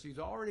terrorist. He's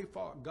already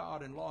fought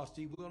God and lost.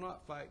 He will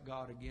not fight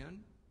God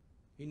again.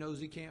 He knows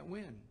he can't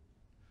win.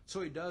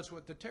 So he does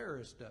what the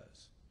terrorist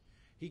does.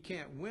 He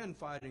can't win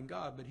fighting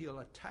God, but he'll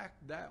attack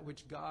that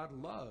which God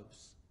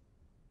loves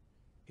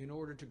in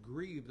order to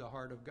grieve the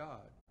heart of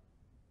God.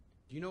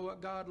 Do you know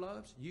what God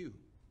loves? You.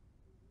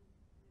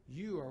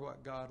 You are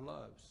what God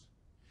loves.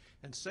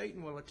 And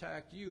Satan will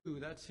attack you.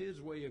 That's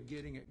his way of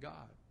getting at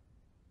God.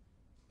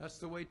 That's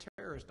the way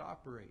terrorists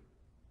operate.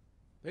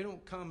 They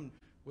don't come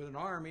with an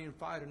army and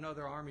fight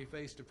another army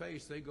face to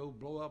face. They go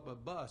blow up a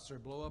bus or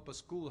blow up a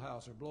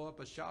schoolhouse or blow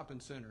up a shopping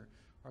center,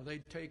 or they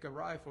take a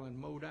rifle and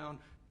mow down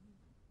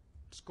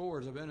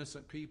scores of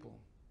innocent people.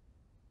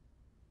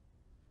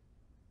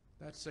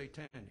 That's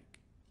satanic.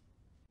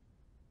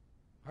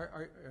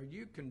 Are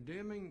you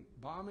condemning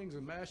bombings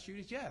and mass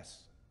shootings?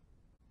 Yes.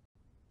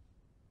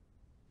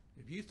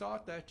 If you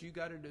thought that, you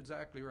got it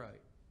exactly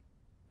right.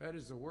 That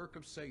is the work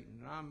of Satan.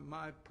 And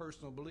my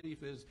personal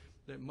belief is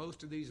that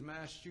most of these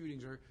mass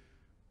shootings are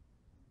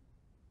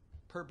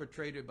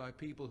perpetrated by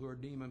people who are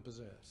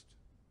demon-possessed.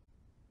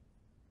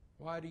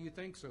 Why do you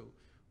think so?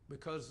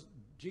 Because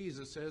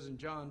Jesus says in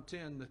John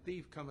 10, the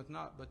thief cometh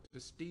not but to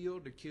steal,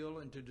 to kill,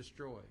 and to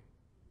destroy.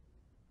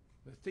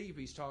 The thief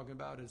he's talking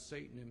about is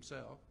Satan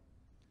himself.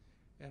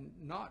 And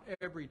not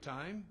every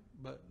time,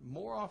 but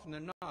more often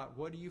than not,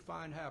 what do you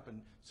find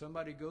happen?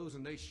 Somebody goes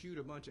and they shoot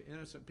a bunch of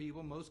innocent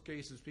people, most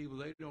cases people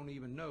they don't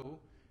even know,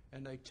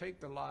 and they take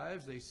the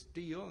lives, they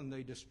steal, and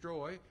they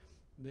destroy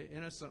the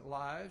innocent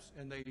lives,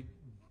 and they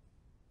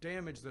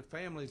damage the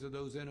families of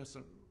those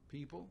innocent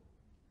people.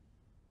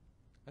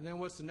 And then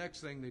what's the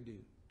next thing they do?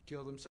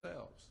 Kill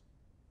themselves.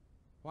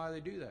 Why do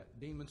they do that?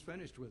 Demon's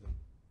finished with them.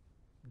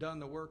 Done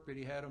the work that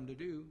he had them to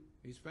do.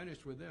 He's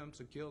finished with them,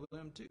 so kill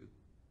them too.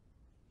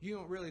 You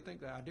don't really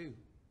think that? I do.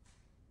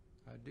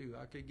 I do.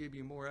 I could give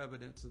you more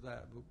evidence of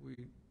that, but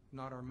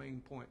not our main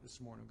point this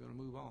morning. I'm going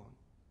to move on.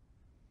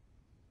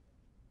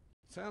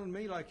 It sounded to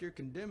me like you're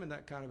condemning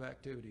that kind of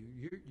activity.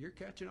 You're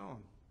catching on.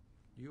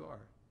 You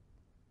are.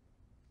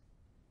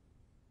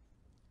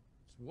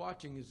 So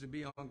watching is to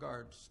be on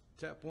guard.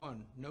 Step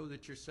 1, know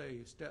that you're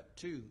saved. Step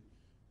 2,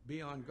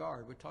 be on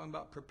guard. We're talking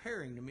about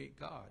preparing to meet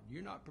God.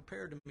 You're not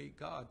prepared to meet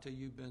God till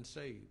you've been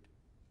saved.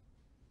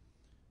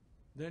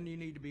 Then you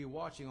need to be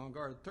watching on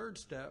guard. The third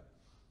step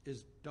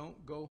is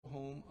don't go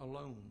home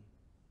alone.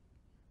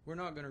 We're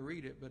not going to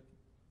read it, but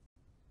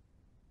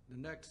the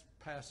next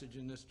passage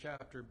in this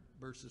chapter,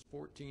 verses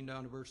 14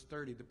 down to verse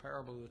 30, the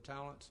parable of the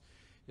talents,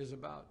 is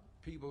about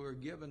people who are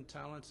given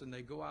talents and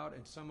they go out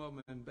and some of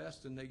them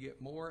invest and they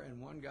get more,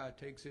 and one guy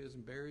takes his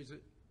and buries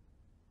it.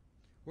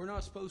 We're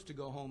not supposed to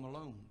go home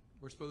alone.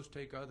 We're supposed to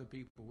take other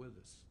people with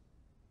us.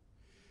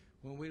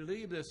 When we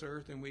leave this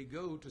earth and we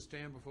go to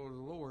stand before the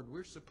Lord,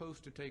 we're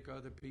supposed to take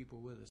other people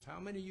with us. How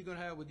many are you going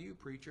to have with you,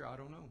 preacher? I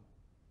don't know.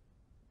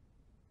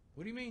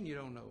 What do you mean you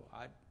don't know?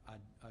 I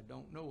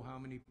don't know how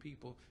many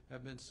people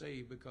have been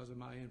saved because of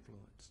my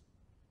influence.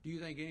 Do you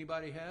think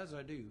anybody has?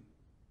 I do.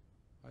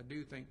 I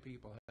do think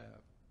people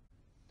have.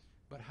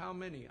 But how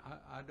many?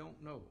 I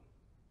don't know.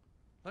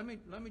 Let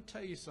me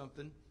tell you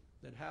something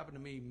that happened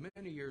to me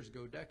many years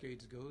ago,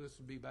 decades ago. This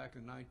would be back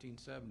in the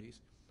 1970s.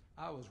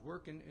 I was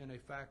working in a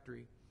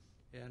factory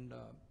and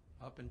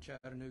up in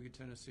Chattanooga,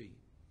 Tennessee.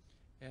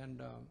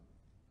 And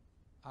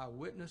I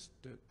witnessed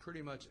to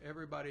pretty much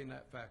everybody in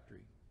that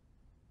factory.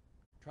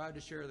 Tried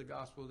to share the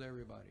gospel with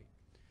everybody.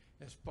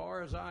 As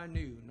far as I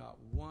knew, not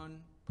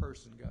one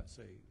person got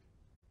saved.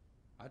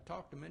 I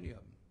talked to many of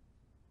them.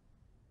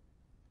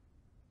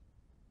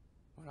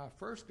 When I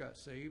first got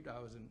saved, I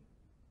was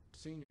a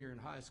senior in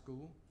high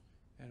school,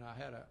 and I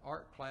had an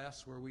art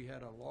class where we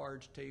had a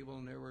large table,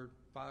 and there were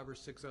 5 or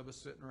 6 of us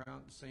sitting around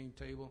at the same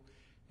table.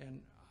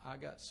 And I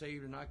got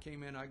saved, and I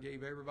came in, I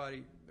gave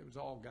everybody, it was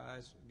all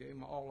guys, gave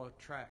them all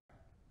a tract.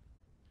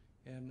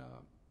 And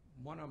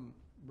one of them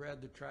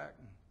read the tract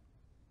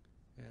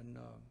and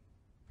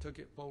took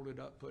it, folded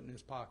up, put it in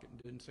his pocket,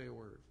 and didn't say a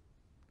word.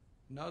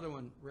 Another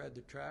one read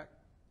the tract,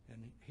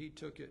 and he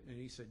took it, and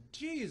he said,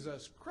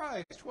 "Jesus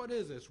Christ, what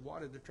is this?"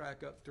 Wadded the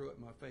tract up, threw it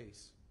in my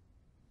face.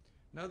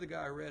 Another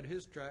guy read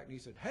his tract, and he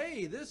said,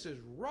 "Hey, this is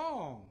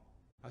wrong."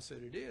 I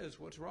said, "It is.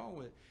 What's wrong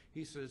with it?"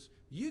 He says,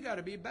 "You got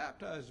to be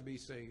baptized to be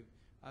saved."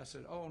 I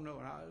said, "Oh, no."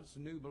 And I was a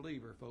new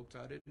believer, folks.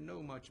 I didn't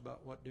know much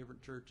about what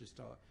different churches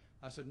taught.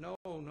 I said, no,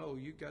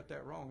 you got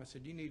that wrong. I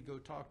said, "You need to go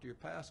talk to your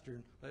pastor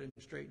and let him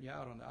straighten you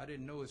out on that." I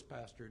didn't know his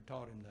pastor had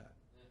taught him that.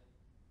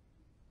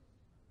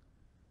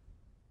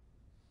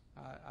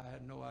 I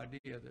had no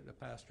idea that a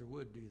pastor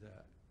would do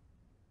that.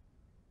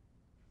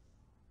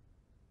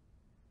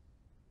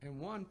 And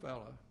one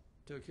fella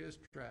took his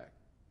tract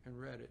and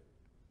read it.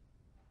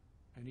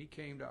 And he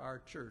came to our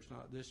church,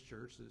 not this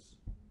church, this is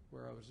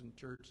where I was in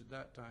church at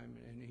that time,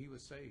 and he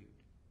was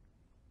saved.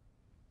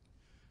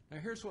 Now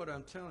here's what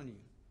I'm telling you.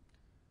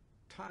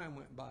 Time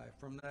went by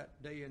from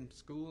that day in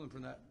school and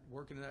from that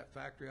working in that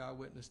factory. I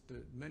witnessed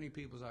to many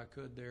people as I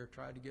could there,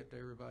 tried to get to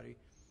everybody.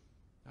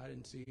 I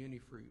didn't see any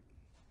fruit.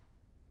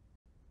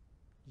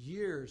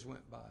 Years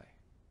went by.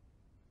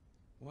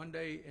 One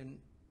day in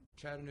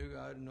Chattanooga,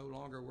 I no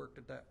longer worked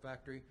at that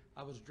factory.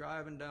 I was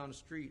driving down the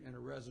street in a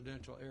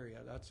residential area.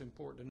 That's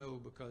important to know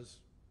because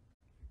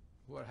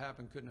what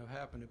happened couldn't have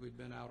happened if we'd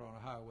been out on a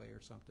highway or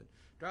something.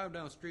 Driving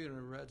down the street in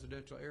a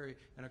residential area,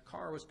 and a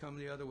car was coming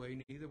the other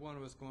way. Neither one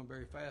of us going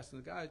very fast.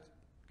 And the guy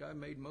guy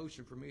made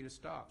motion for me to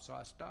stop, so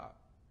I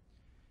stopped.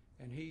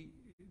 And he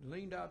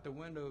leaned out the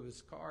window of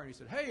his car and he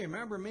said, "Hey,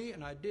 remember me?"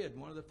 And I did.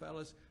 One of the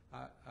fellas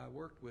I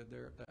worked with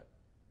there at that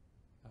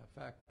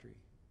factory.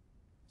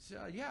 He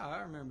said, "Yeah,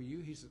 I remember you."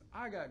 He said,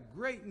 "I got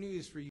great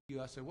news for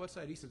you." I said, "What's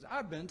that?" He says,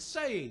 "I've been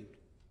saved."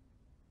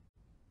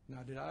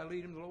 Now, did I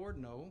lead him to the Lord?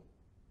 No.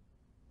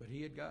 But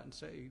he had gotten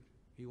saved.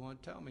 He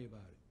wanted to tell me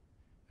about it.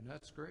 And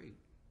that's great.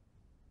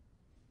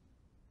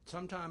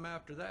 Sometime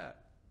after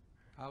that,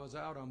 I was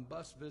out on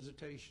bus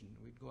visitation.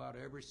 We'd go out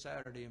every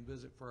Saturday and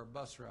visit for a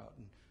bus route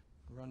and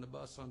run the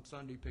bus on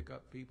Sunday, pick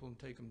up people, and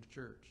take them to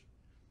church.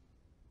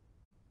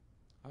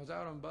 I was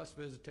out on bus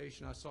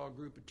visitation. I saw a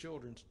group of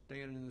children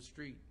standing in the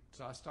street,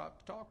 so I stopped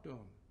to talk to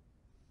them.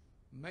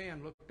 A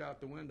man looked out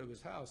the window of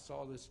his house,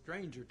 saw this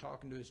stranger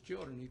talking to his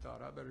children. He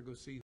thought, "I better go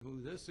see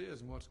who this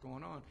is and what's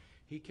going on."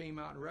 He came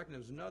out and reckoned there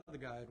was another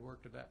guy who had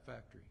worked at that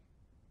factory.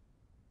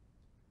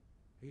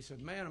 He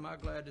said, "Man, am I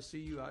glad to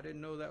see you. I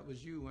didn't know that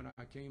was you when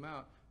I came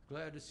out.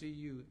 Glad to see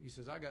you." He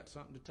says, "I got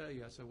something to tell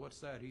you." I said, "What's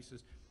that?" He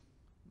says,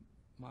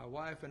 "My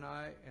wife and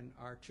I and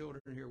our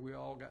children here, we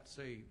all got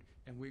saved.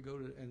 And we go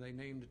to, and they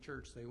named the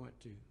church they went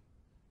to."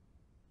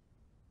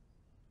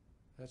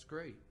 That's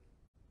great.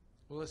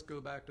 Well, let's go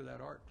back to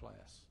that art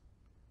class.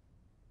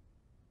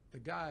 The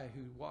guy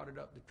who wadded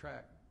up the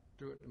track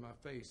threw it to my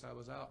face. I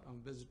was out on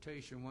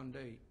visitation one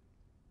day,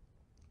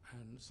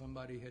 and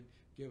somebody had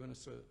given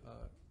us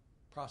a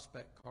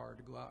prospect card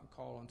to go out and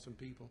call on some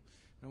people.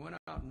 And I went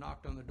out and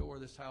knocked on the door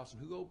of this house,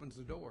 and who opens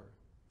the door?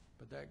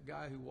 But that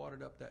guy who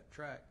wadded up that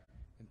track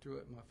and threw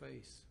it in my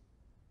face.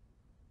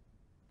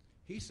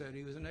 He said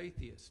he was an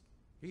atheist.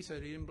 He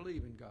said he didn't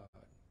believe in God.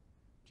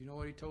 Do you know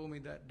what he told me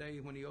that day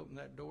when he opened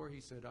that door?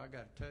 He said, "I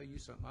got to tell you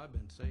something. I've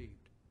been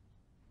saved."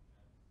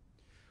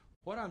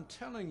 What I'm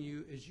telling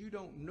you is you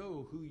don't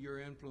know who you're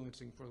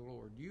influencing for the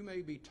Lord. You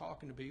may be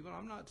talking to people.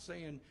 I'm not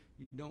saying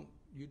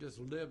you just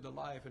live the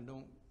life and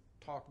don't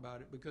talk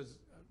about it, because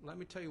let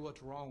me tell you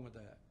what's wrong with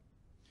that.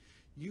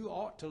 You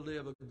ought to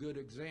live a good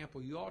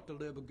example. You ought to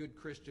live a good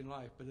Christian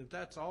life. But if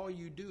that's all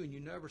you do and you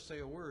never say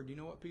a word, you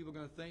know what people are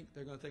going to think?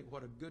 They're going to think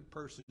what a good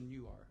person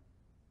you are.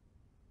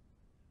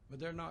 But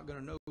they're not going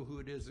to know who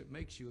it is that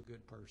makes you a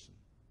good person.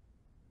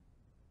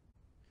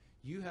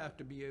 You have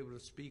to be able to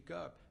speak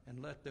up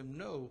and let them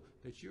know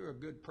that you're a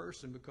good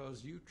person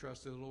because you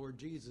trusted the Lord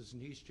Jesus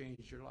and He's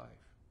changed your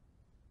life.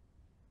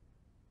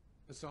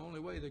 That's the only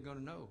way they're going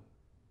to know.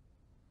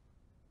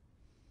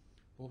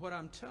 Well, what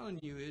I'm telling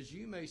you is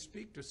you may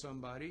speak to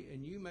somebody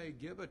and you may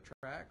give a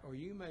tract or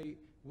you may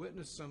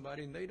witness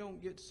somebody and they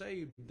don't get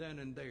saved then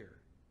and there.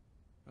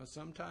 Now,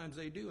 sometimes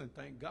they do, and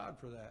thank God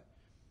for that.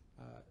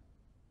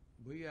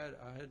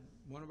 I had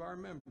one of our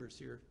members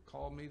here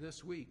call me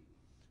this week,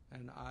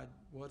 and I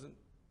wasn't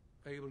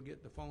able to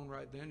get the phone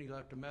right then. He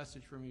left a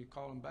message for me to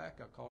call him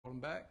back. I called him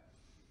back,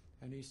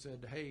 and he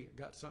said, "Hey,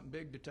 got something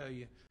big to tell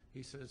you."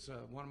 He says,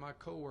 "One of my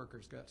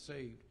coworkers got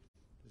saved.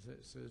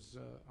 It says,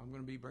 I'm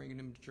going to be bringing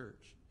him to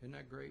church." Isn't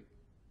that great?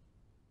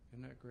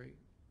 Isn't that great?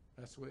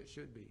 That's the way it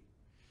should be.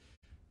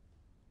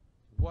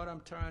 What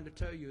I'm trying to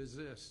tell you is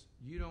this.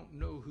 You don't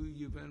know who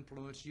you've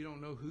influenced. You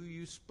don't know who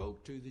you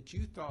spoke to that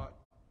you thought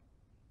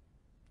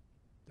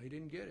they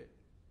didn't get it.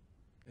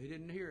 They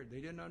didn't hear it. They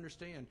didn't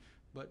understand.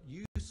 But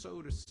you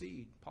sowed a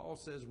seed. Paul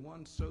says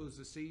one sows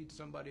the seed,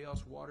 somebody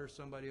else waters,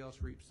 somebody else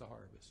reaps the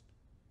harvest.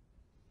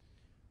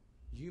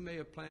 You may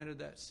have planted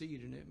that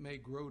seed and it may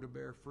grow to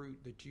bear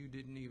fruit that you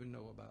didn't even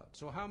know about.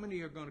 So how many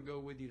are going to go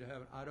with you to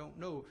heaven? I don't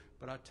know,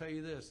 but I tell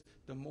you this,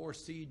 the more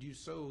seed you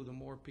sow, the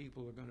more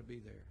people are going to be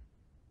there.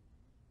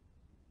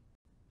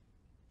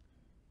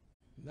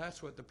 And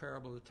that's what the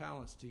parable of the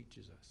talents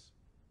teaches us.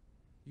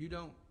 You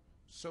don't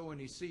sow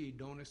any seed,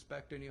 don't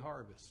expect any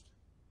harvest.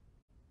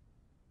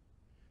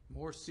 The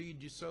more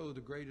seed you sow, the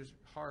greater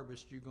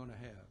harvest you're going to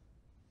have.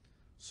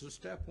 So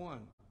step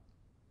one,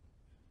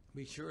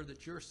 be sure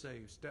that you're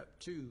saved. Step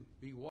 2,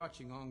 be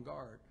watching on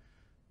guard.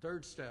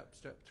 Third step,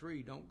 step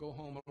 3, don't go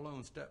home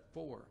alone. Step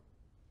 4,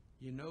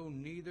 you know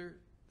neither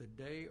the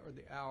day or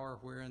the hour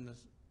wherein the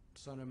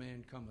Son of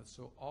Man cometh.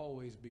 So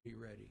always be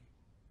ready.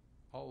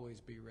 Always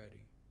be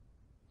ready.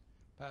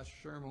 Pastor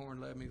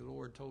Shermhorn led me, the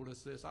Lord told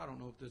us this. I don't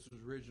know if this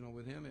was original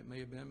with him. It may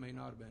have been, may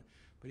not have been.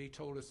 But he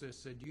told us this,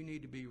 said, you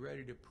need to be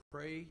ready to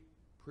pray,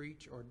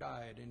 preach, or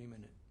die at any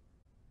minute.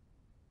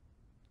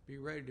 Be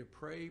ready to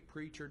pray,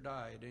 preach, or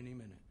die at any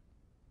minute.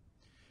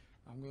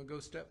 I'm going to go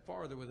a step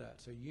farther with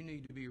that. So you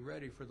need to be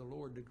ready for the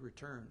Lord to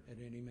return at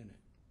any minute.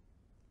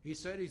 He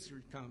said he's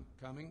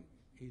coming.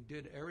 He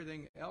did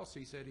everything else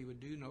he said he would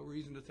do. No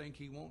reason to think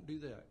he won't do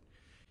that.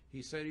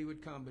 He said he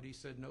would come, but he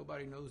said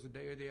nobody knows the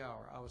day or the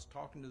hour. I was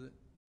talking to the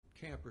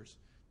campers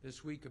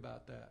this week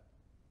about that.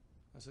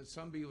 I said,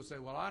 some people say,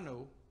 well, I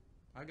know.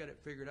 I got it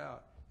figured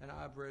out. And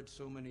I've read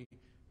so many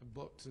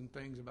books and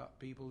things about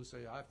people who say,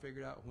 I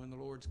figured out when the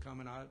Lord's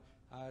coming. I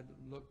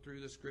looked through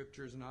the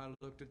scriptures and I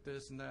looked at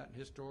this and that and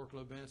historical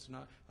events and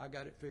I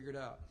got it figured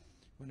out.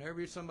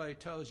 Whenever somebody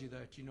tells you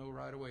that, you know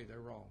right away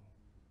they're wrong.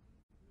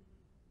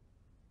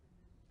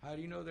 How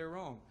do you know they're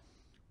wrong?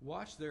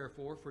 Watch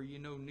therefore, for ye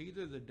know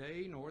neither the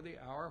day nor the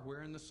hour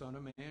wherein the Son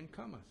of Man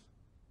cometh.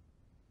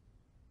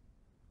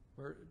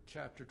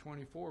 Chapter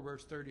 24,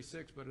 verse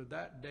 36, but of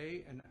that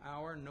day and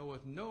hour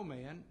knoweth no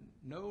man,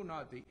 no,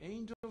 not the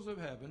angels of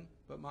heaven,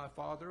 but my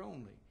Father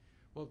only.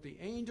 Well, if the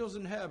angels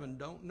in heaven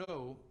don't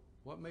know,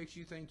 what makes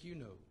you think you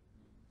know?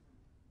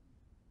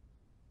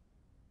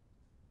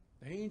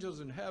 The angels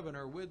in heaven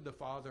are with the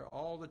Father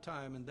all the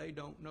time, and they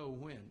don't know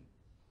when.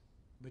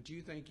 But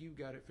you think you've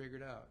got it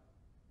figured out.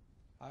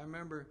 I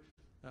remember,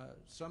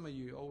 some of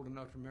you old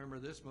enough to remember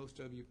this, most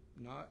of you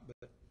not,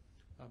 but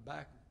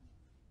back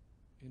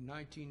in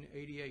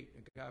 1988,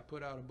 a guy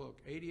put out a book,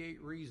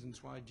 88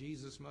 Reasons Why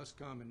Jesus Must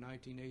Come in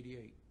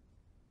 1988.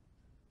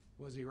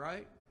 Was he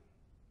right?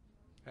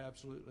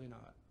 Absolutely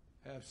not.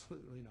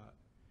 Absolutely not.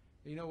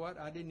 You know what?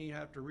 I didn't even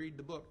have to read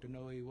the book to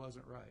know he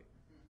wasn't right,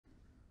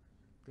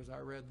 because I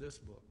read this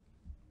book.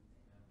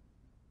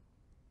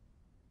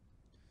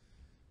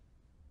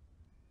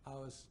 I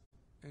was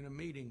in a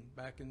meeting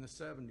back in the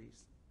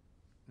 70s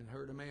and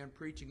heard a man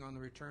preaching on the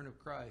return of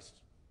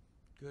Christ.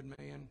 Good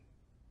man,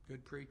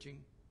 good preaching.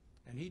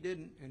 And he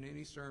didn't in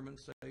any sermon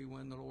say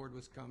when the Lord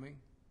was coming.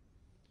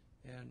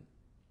 And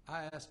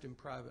I asked him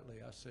privately,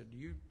 I said, do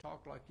you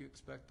talk like you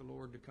expect the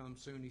Lord to come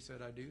soon? He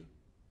said, I do.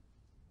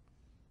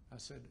 I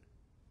said,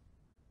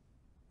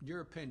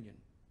 your opinion,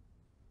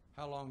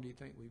 how long do you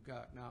think we've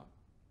got? Now,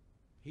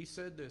 he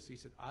said this, he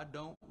said, I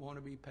don't want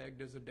to be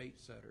pegged as a date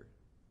setter.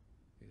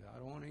 He said, I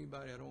don't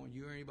want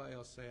you or anybody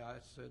else say I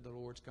said the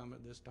Lord's coming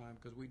at this time,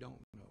 because we don't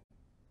know.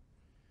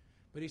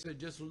 But he said,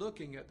 just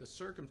looking at the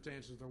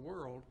circumstances of the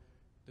world,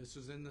 this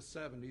is in the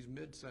 70s,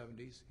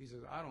 mid-70s, he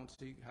says, I don't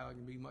see how it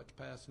can be much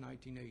past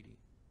 1980.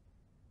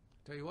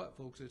 Tell you what,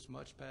 folks, it's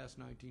much past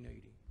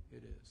 1980.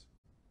 It is.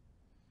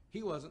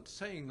 He wasn't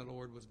saying the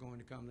Lord was going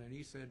to come then.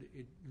 He said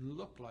it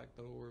looked like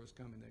the Lord was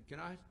coming then. Can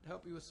I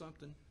help you with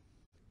something?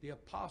 The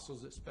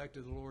apostles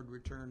expected the Lord to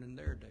return in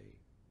their day.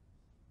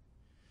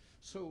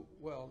 So,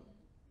 well,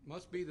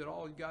 must be that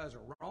all you guys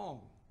are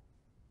wrong.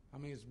 I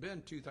mean, it's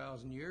been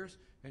 2,000 years,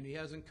 and he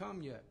hasn't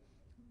come yet.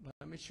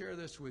 Let me share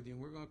this with you,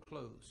 and we're going to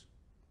close.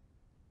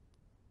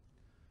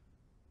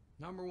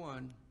 Number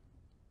one,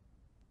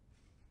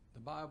 the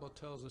Bible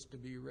tells us to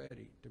be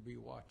ready, to be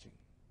watching.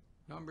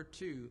 Number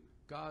two,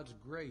 God's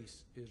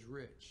grace is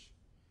rich,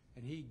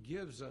 and he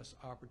gives us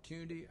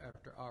opportunity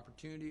after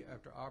opportunity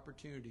after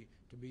opportunity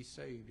to be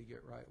saved, to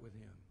get right with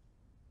him.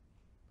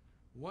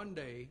 One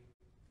day,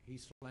 he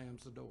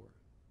slams the door.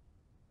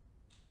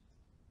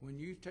 When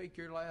you take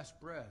your last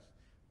breath,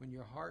 when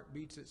your heart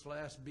beats its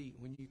last beat,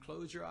 when you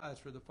close your eyes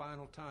for the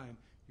final time,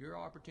 your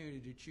opportunity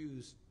to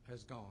choose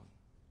has gone.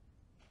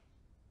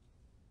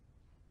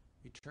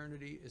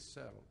 Eternity is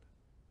settled.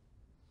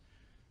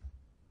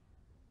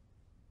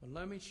 But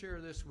let me share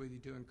this with you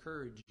to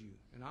encourage you.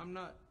 And I'm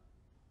not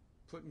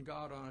putting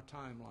God on a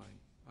timeline.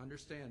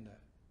 Understand that.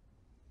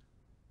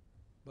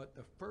 But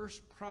the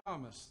first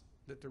promise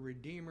that the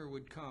Redeemer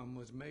would come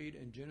was made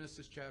in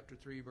Genesis chapter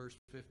 3, verse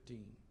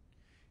 15.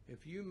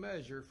 If you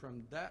measure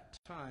from that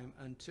time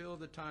until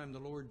the time the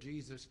Lord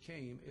Jesus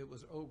came, it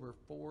was over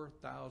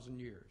 4,000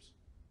 years.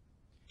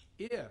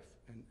 If,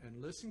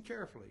 and listen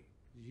carefully,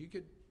 you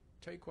could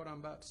take what I'm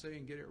about to say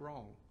and get it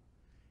wrong.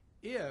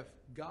 If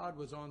God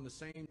was on the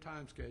same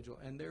time schedule,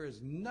 and there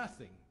is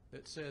nothing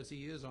that says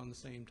he is on the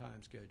same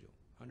time schedule.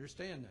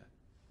 Understand that.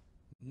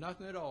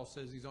 Nothing at all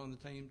says he's on the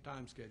same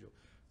time schedule.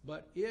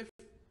 But if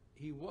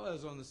he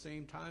was on the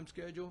same time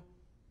schedule,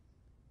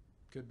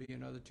 could be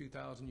another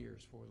 2,000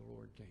 years before the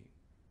Lord came.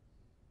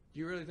 Do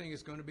you really think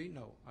it's going to be?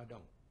 No, I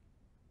don't.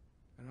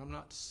 And I'm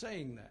not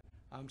saying that.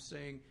 I'm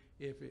saying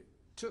if it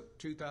took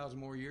 2,000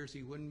 more years,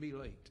 he wouldn't be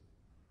late.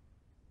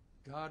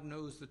 God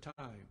knows the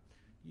time.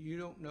 You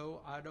don't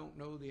know, I don't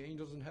know, the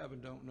angels in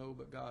heaven don't know,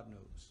 but God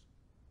knows.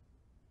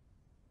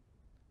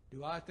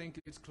 Do I think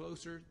it's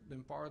closer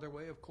than farther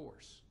away? Of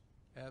course.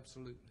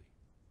 Absolutely.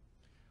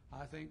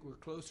 I think we're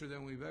closer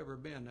than we've ever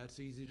been. That's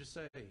easy to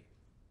say.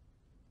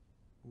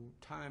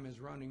 Time is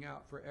running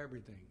out for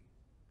everything.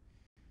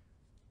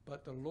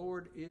 But the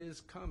Lord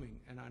is coming,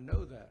 and I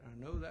know that. I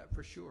know that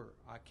for sure.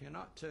 I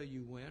cannot tell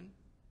you when.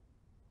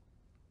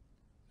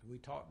 We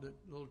taught the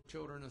little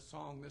children a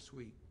song this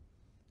week.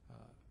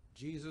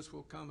 Jesus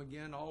will come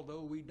again,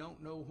 although we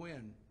don't know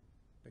when.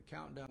 The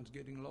countdown's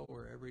getting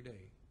lower every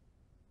day.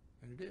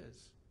 And it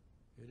is.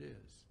 It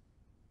is.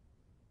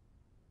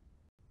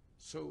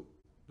 So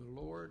the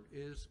Lord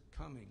is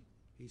coming.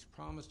 He's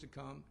promised to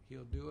come.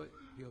 He'll do it.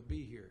 He'll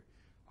be here.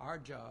 Our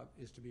job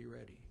is to be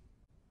ready.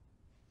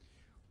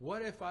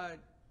 What if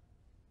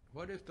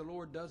the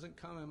Lord doesn't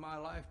come in my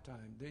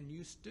lifetime? Then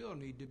you still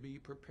need to be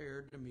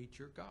prepared to meet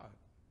your God.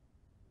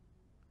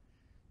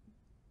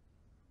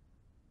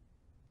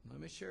 Let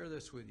me share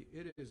this with you.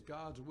 It is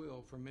God's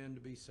will for men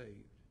to be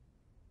saved.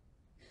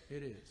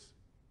 It is.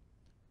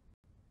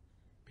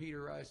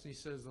 Peter writes and he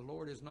says, the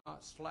Lord is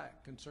not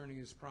slack concerning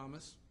his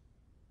promise,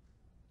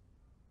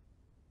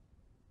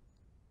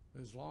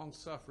 but is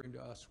long-suffering to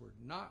usward,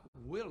 not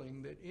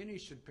willing that any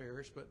should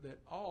perish, but that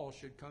all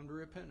should come to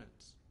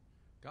repentance.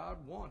 God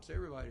wants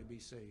everybody to be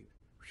saved.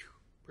 Whew.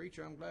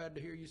 Preacher, I'm glad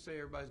to hear you say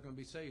everybody's going to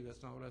be saved.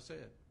 That's not what I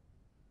said.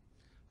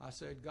 I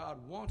said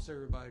God wants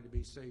everybody to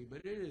be saved,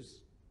 but it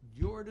is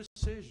your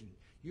decision.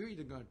 You're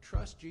either going to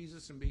trust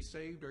Jesus and be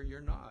saved or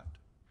you're not.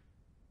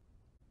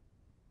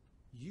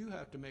 You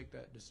have to make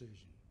that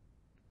decision.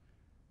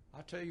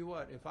 I tell you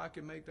what, if I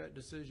could make that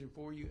decision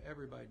for you,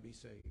 everybody'd be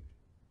saved.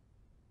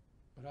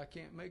 But I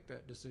can't make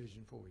that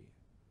decision for you.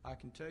 I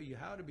can tell you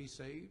how to be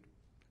saved.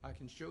 I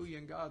can show you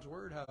in God's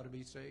Word how to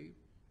be saved.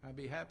 I'd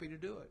be happy to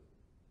do it.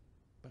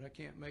 But I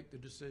can't make the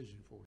decision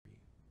for you.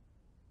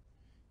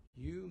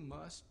 You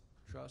must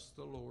trust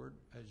the Lord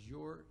as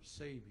your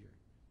Savior.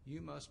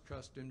 You must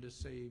trust Him to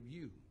save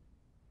you.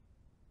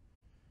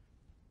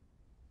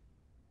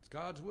 It's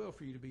God's will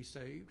for you to be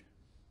saved.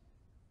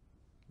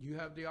 You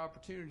have the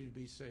opportunity to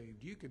be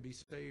saved. You could be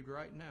saved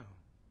right now.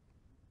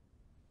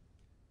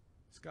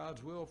 It's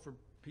God's will for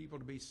people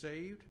to be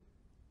saved,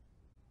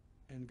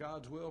 and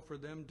God's will for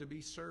them to be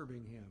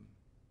serving Him,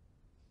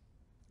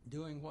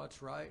 doing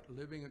what's right,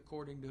 living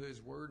according to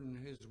His Word and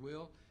His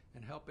will,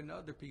 and helping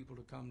other people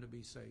to come to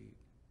be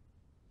saved.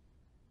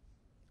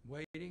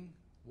 Waiting,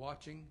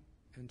 watching,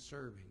 and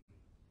serving.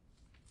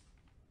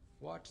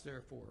 Watch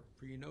therefore,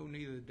 for you know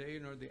neither the day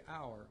nor the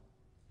hour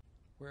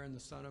wherein the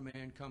Son of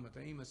Man cometh.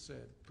 Amos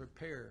said,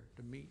 prepare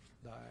to meet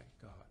thy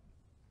God.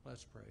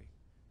 Let's pray.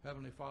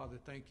 Heavenly Father,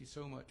 thank you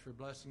so much for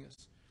blessing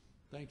us.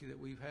 Thank you that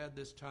we've had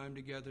this time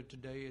together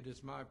today. It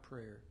is my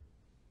prayer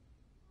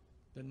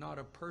that not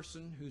a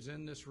person who's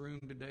in this room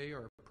today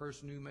or a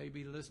person who may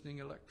be listening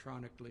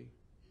electronically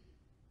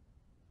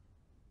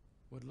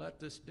would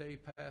let this day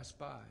pass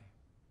by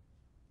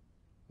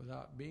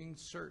without being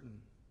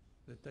certain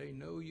that they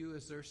know you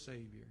as their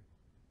Savior,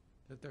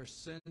 that their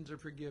sins are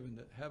forgiven,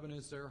 that heaven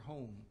is their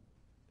home,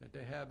 that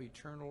they have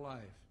eternal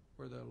life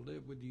where they'll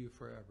live with you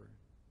forever.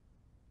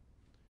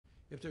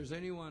 If there's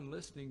anyone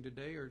listening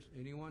today or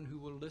anyone who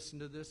will listen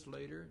to this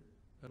later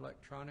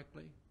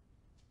electronically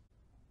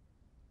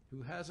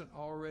who hasn't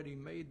already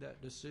made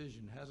that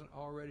decision, hasn't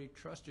already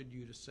trusted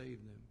you to save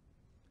them,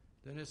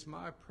 then it's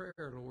my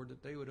prayer, Lord,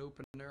 that they would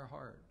open their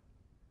heart.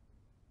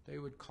 They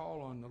would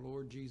call on the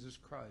Lord Jesus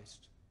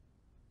Christ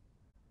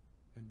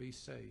and be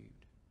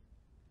saved.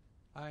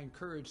 I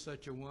encourage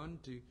such a one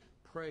to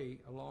pray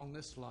along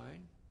this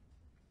line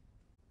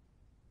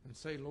and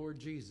say, Lord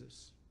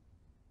Jesus,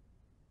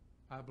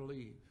 I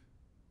believe.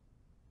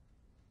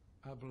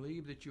 I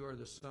believe that you are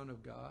the Son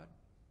of God.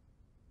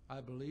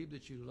 I believe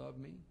that you love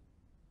me.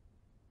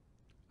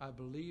 I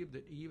believe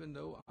that even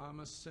though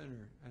I'm a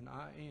sinner, and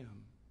I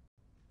am,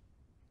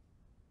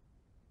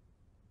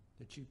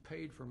 that you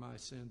paid for my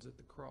sins at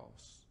the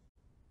cross,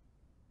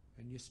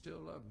 and you still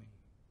love me.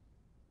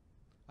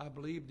 I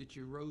believe that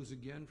you rose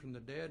again from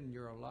the dead and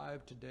you're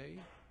alive today,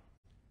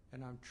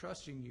 and I'm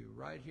trusting you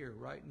right here,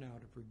 right now,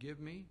 to forgive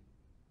me,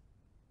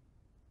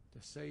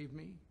 to save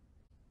me,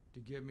 to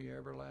give me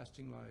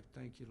everlasting life.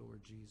 Thank you,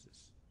 Lord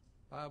Jesus.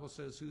 The Bible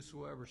says,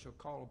 whosoever shall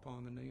call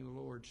upon the name of the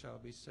Lord shall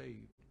be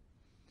saved.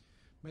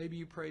 Maybe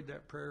you prayed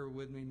that prayer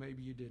with me,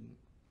 maybe you didn't.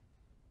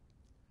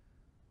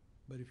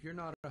 But if you're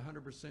not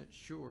 100%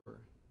 sure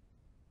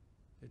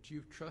that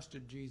you've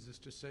trusted Jesus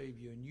to save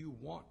you and you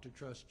want to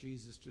trust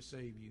Jesus to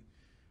save you,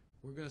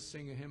 we're going to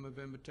sing a hymn of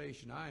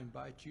invitation. I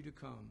invite you to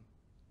come.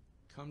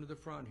 Come to the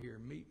front here.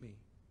 Meet me.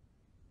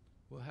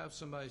 We'll have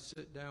somebody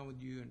sit down with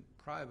you and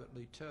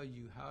privately tell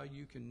you how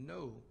you can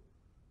know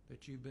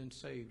that you've been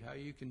saved, how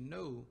you can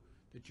know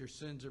that your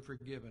sins are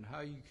forgiven,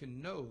 how you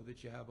can know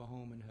that you have a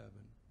home in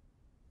heaven.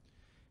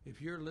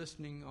 If you're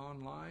listening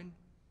online,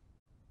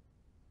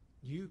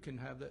 you can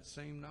have that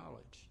same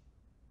knowledge.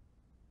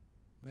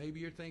 Maybe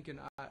you're thinking,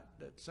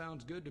 that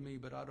sounds good to me,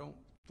 but I don't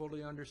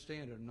fully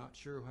understand it. I'm not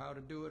sure how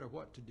to do it or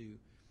what to do.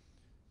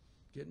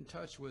 Get in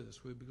touch with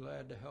us. We'd be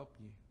glad to help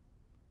you.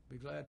 Be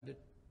glad to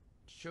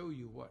show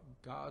you what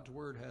God's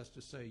Word has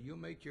to say. You'll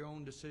make your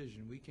own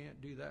decision. We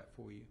can't do that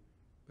for you.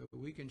 But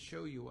we can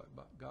show you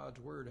what God's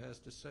Word has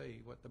to say,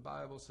 what the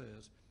Bible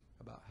says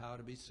about how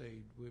to be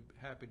saved. We're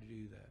happy to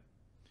do that.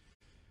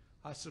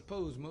 I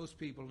suppose most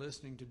people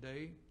listening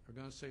today are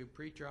going to say,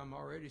 Preacher, I'm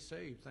already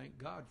saved. Thank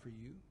God for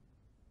you.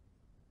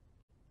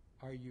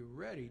 Are you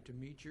ready to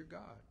meet your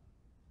God?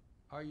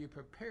 Are you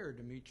prepared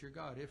to meet your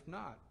God? If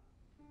not,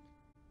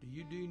 do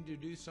you need to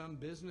do some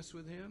business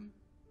with Him?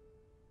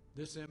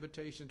 This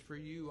invitation's for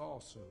you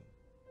also.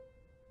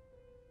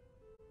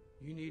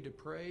 You need to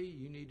pray.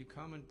 You need to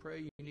come and pray.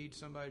 You need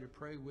somebody to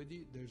pray with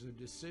you. There's a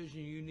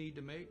decision you need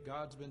to make.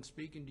 God's been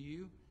speaking to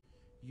you.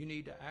 You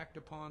need to act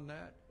upon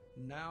that.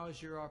 Now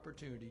is your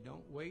opportunity.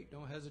 Don't wait.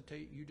 Don't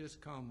hesitate. You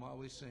just come while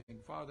we sing.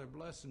 Father,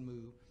 bless and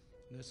move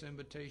in this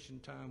invitation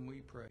time, we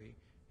pray.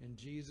 In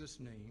Jesus'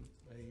 name,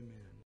 amen.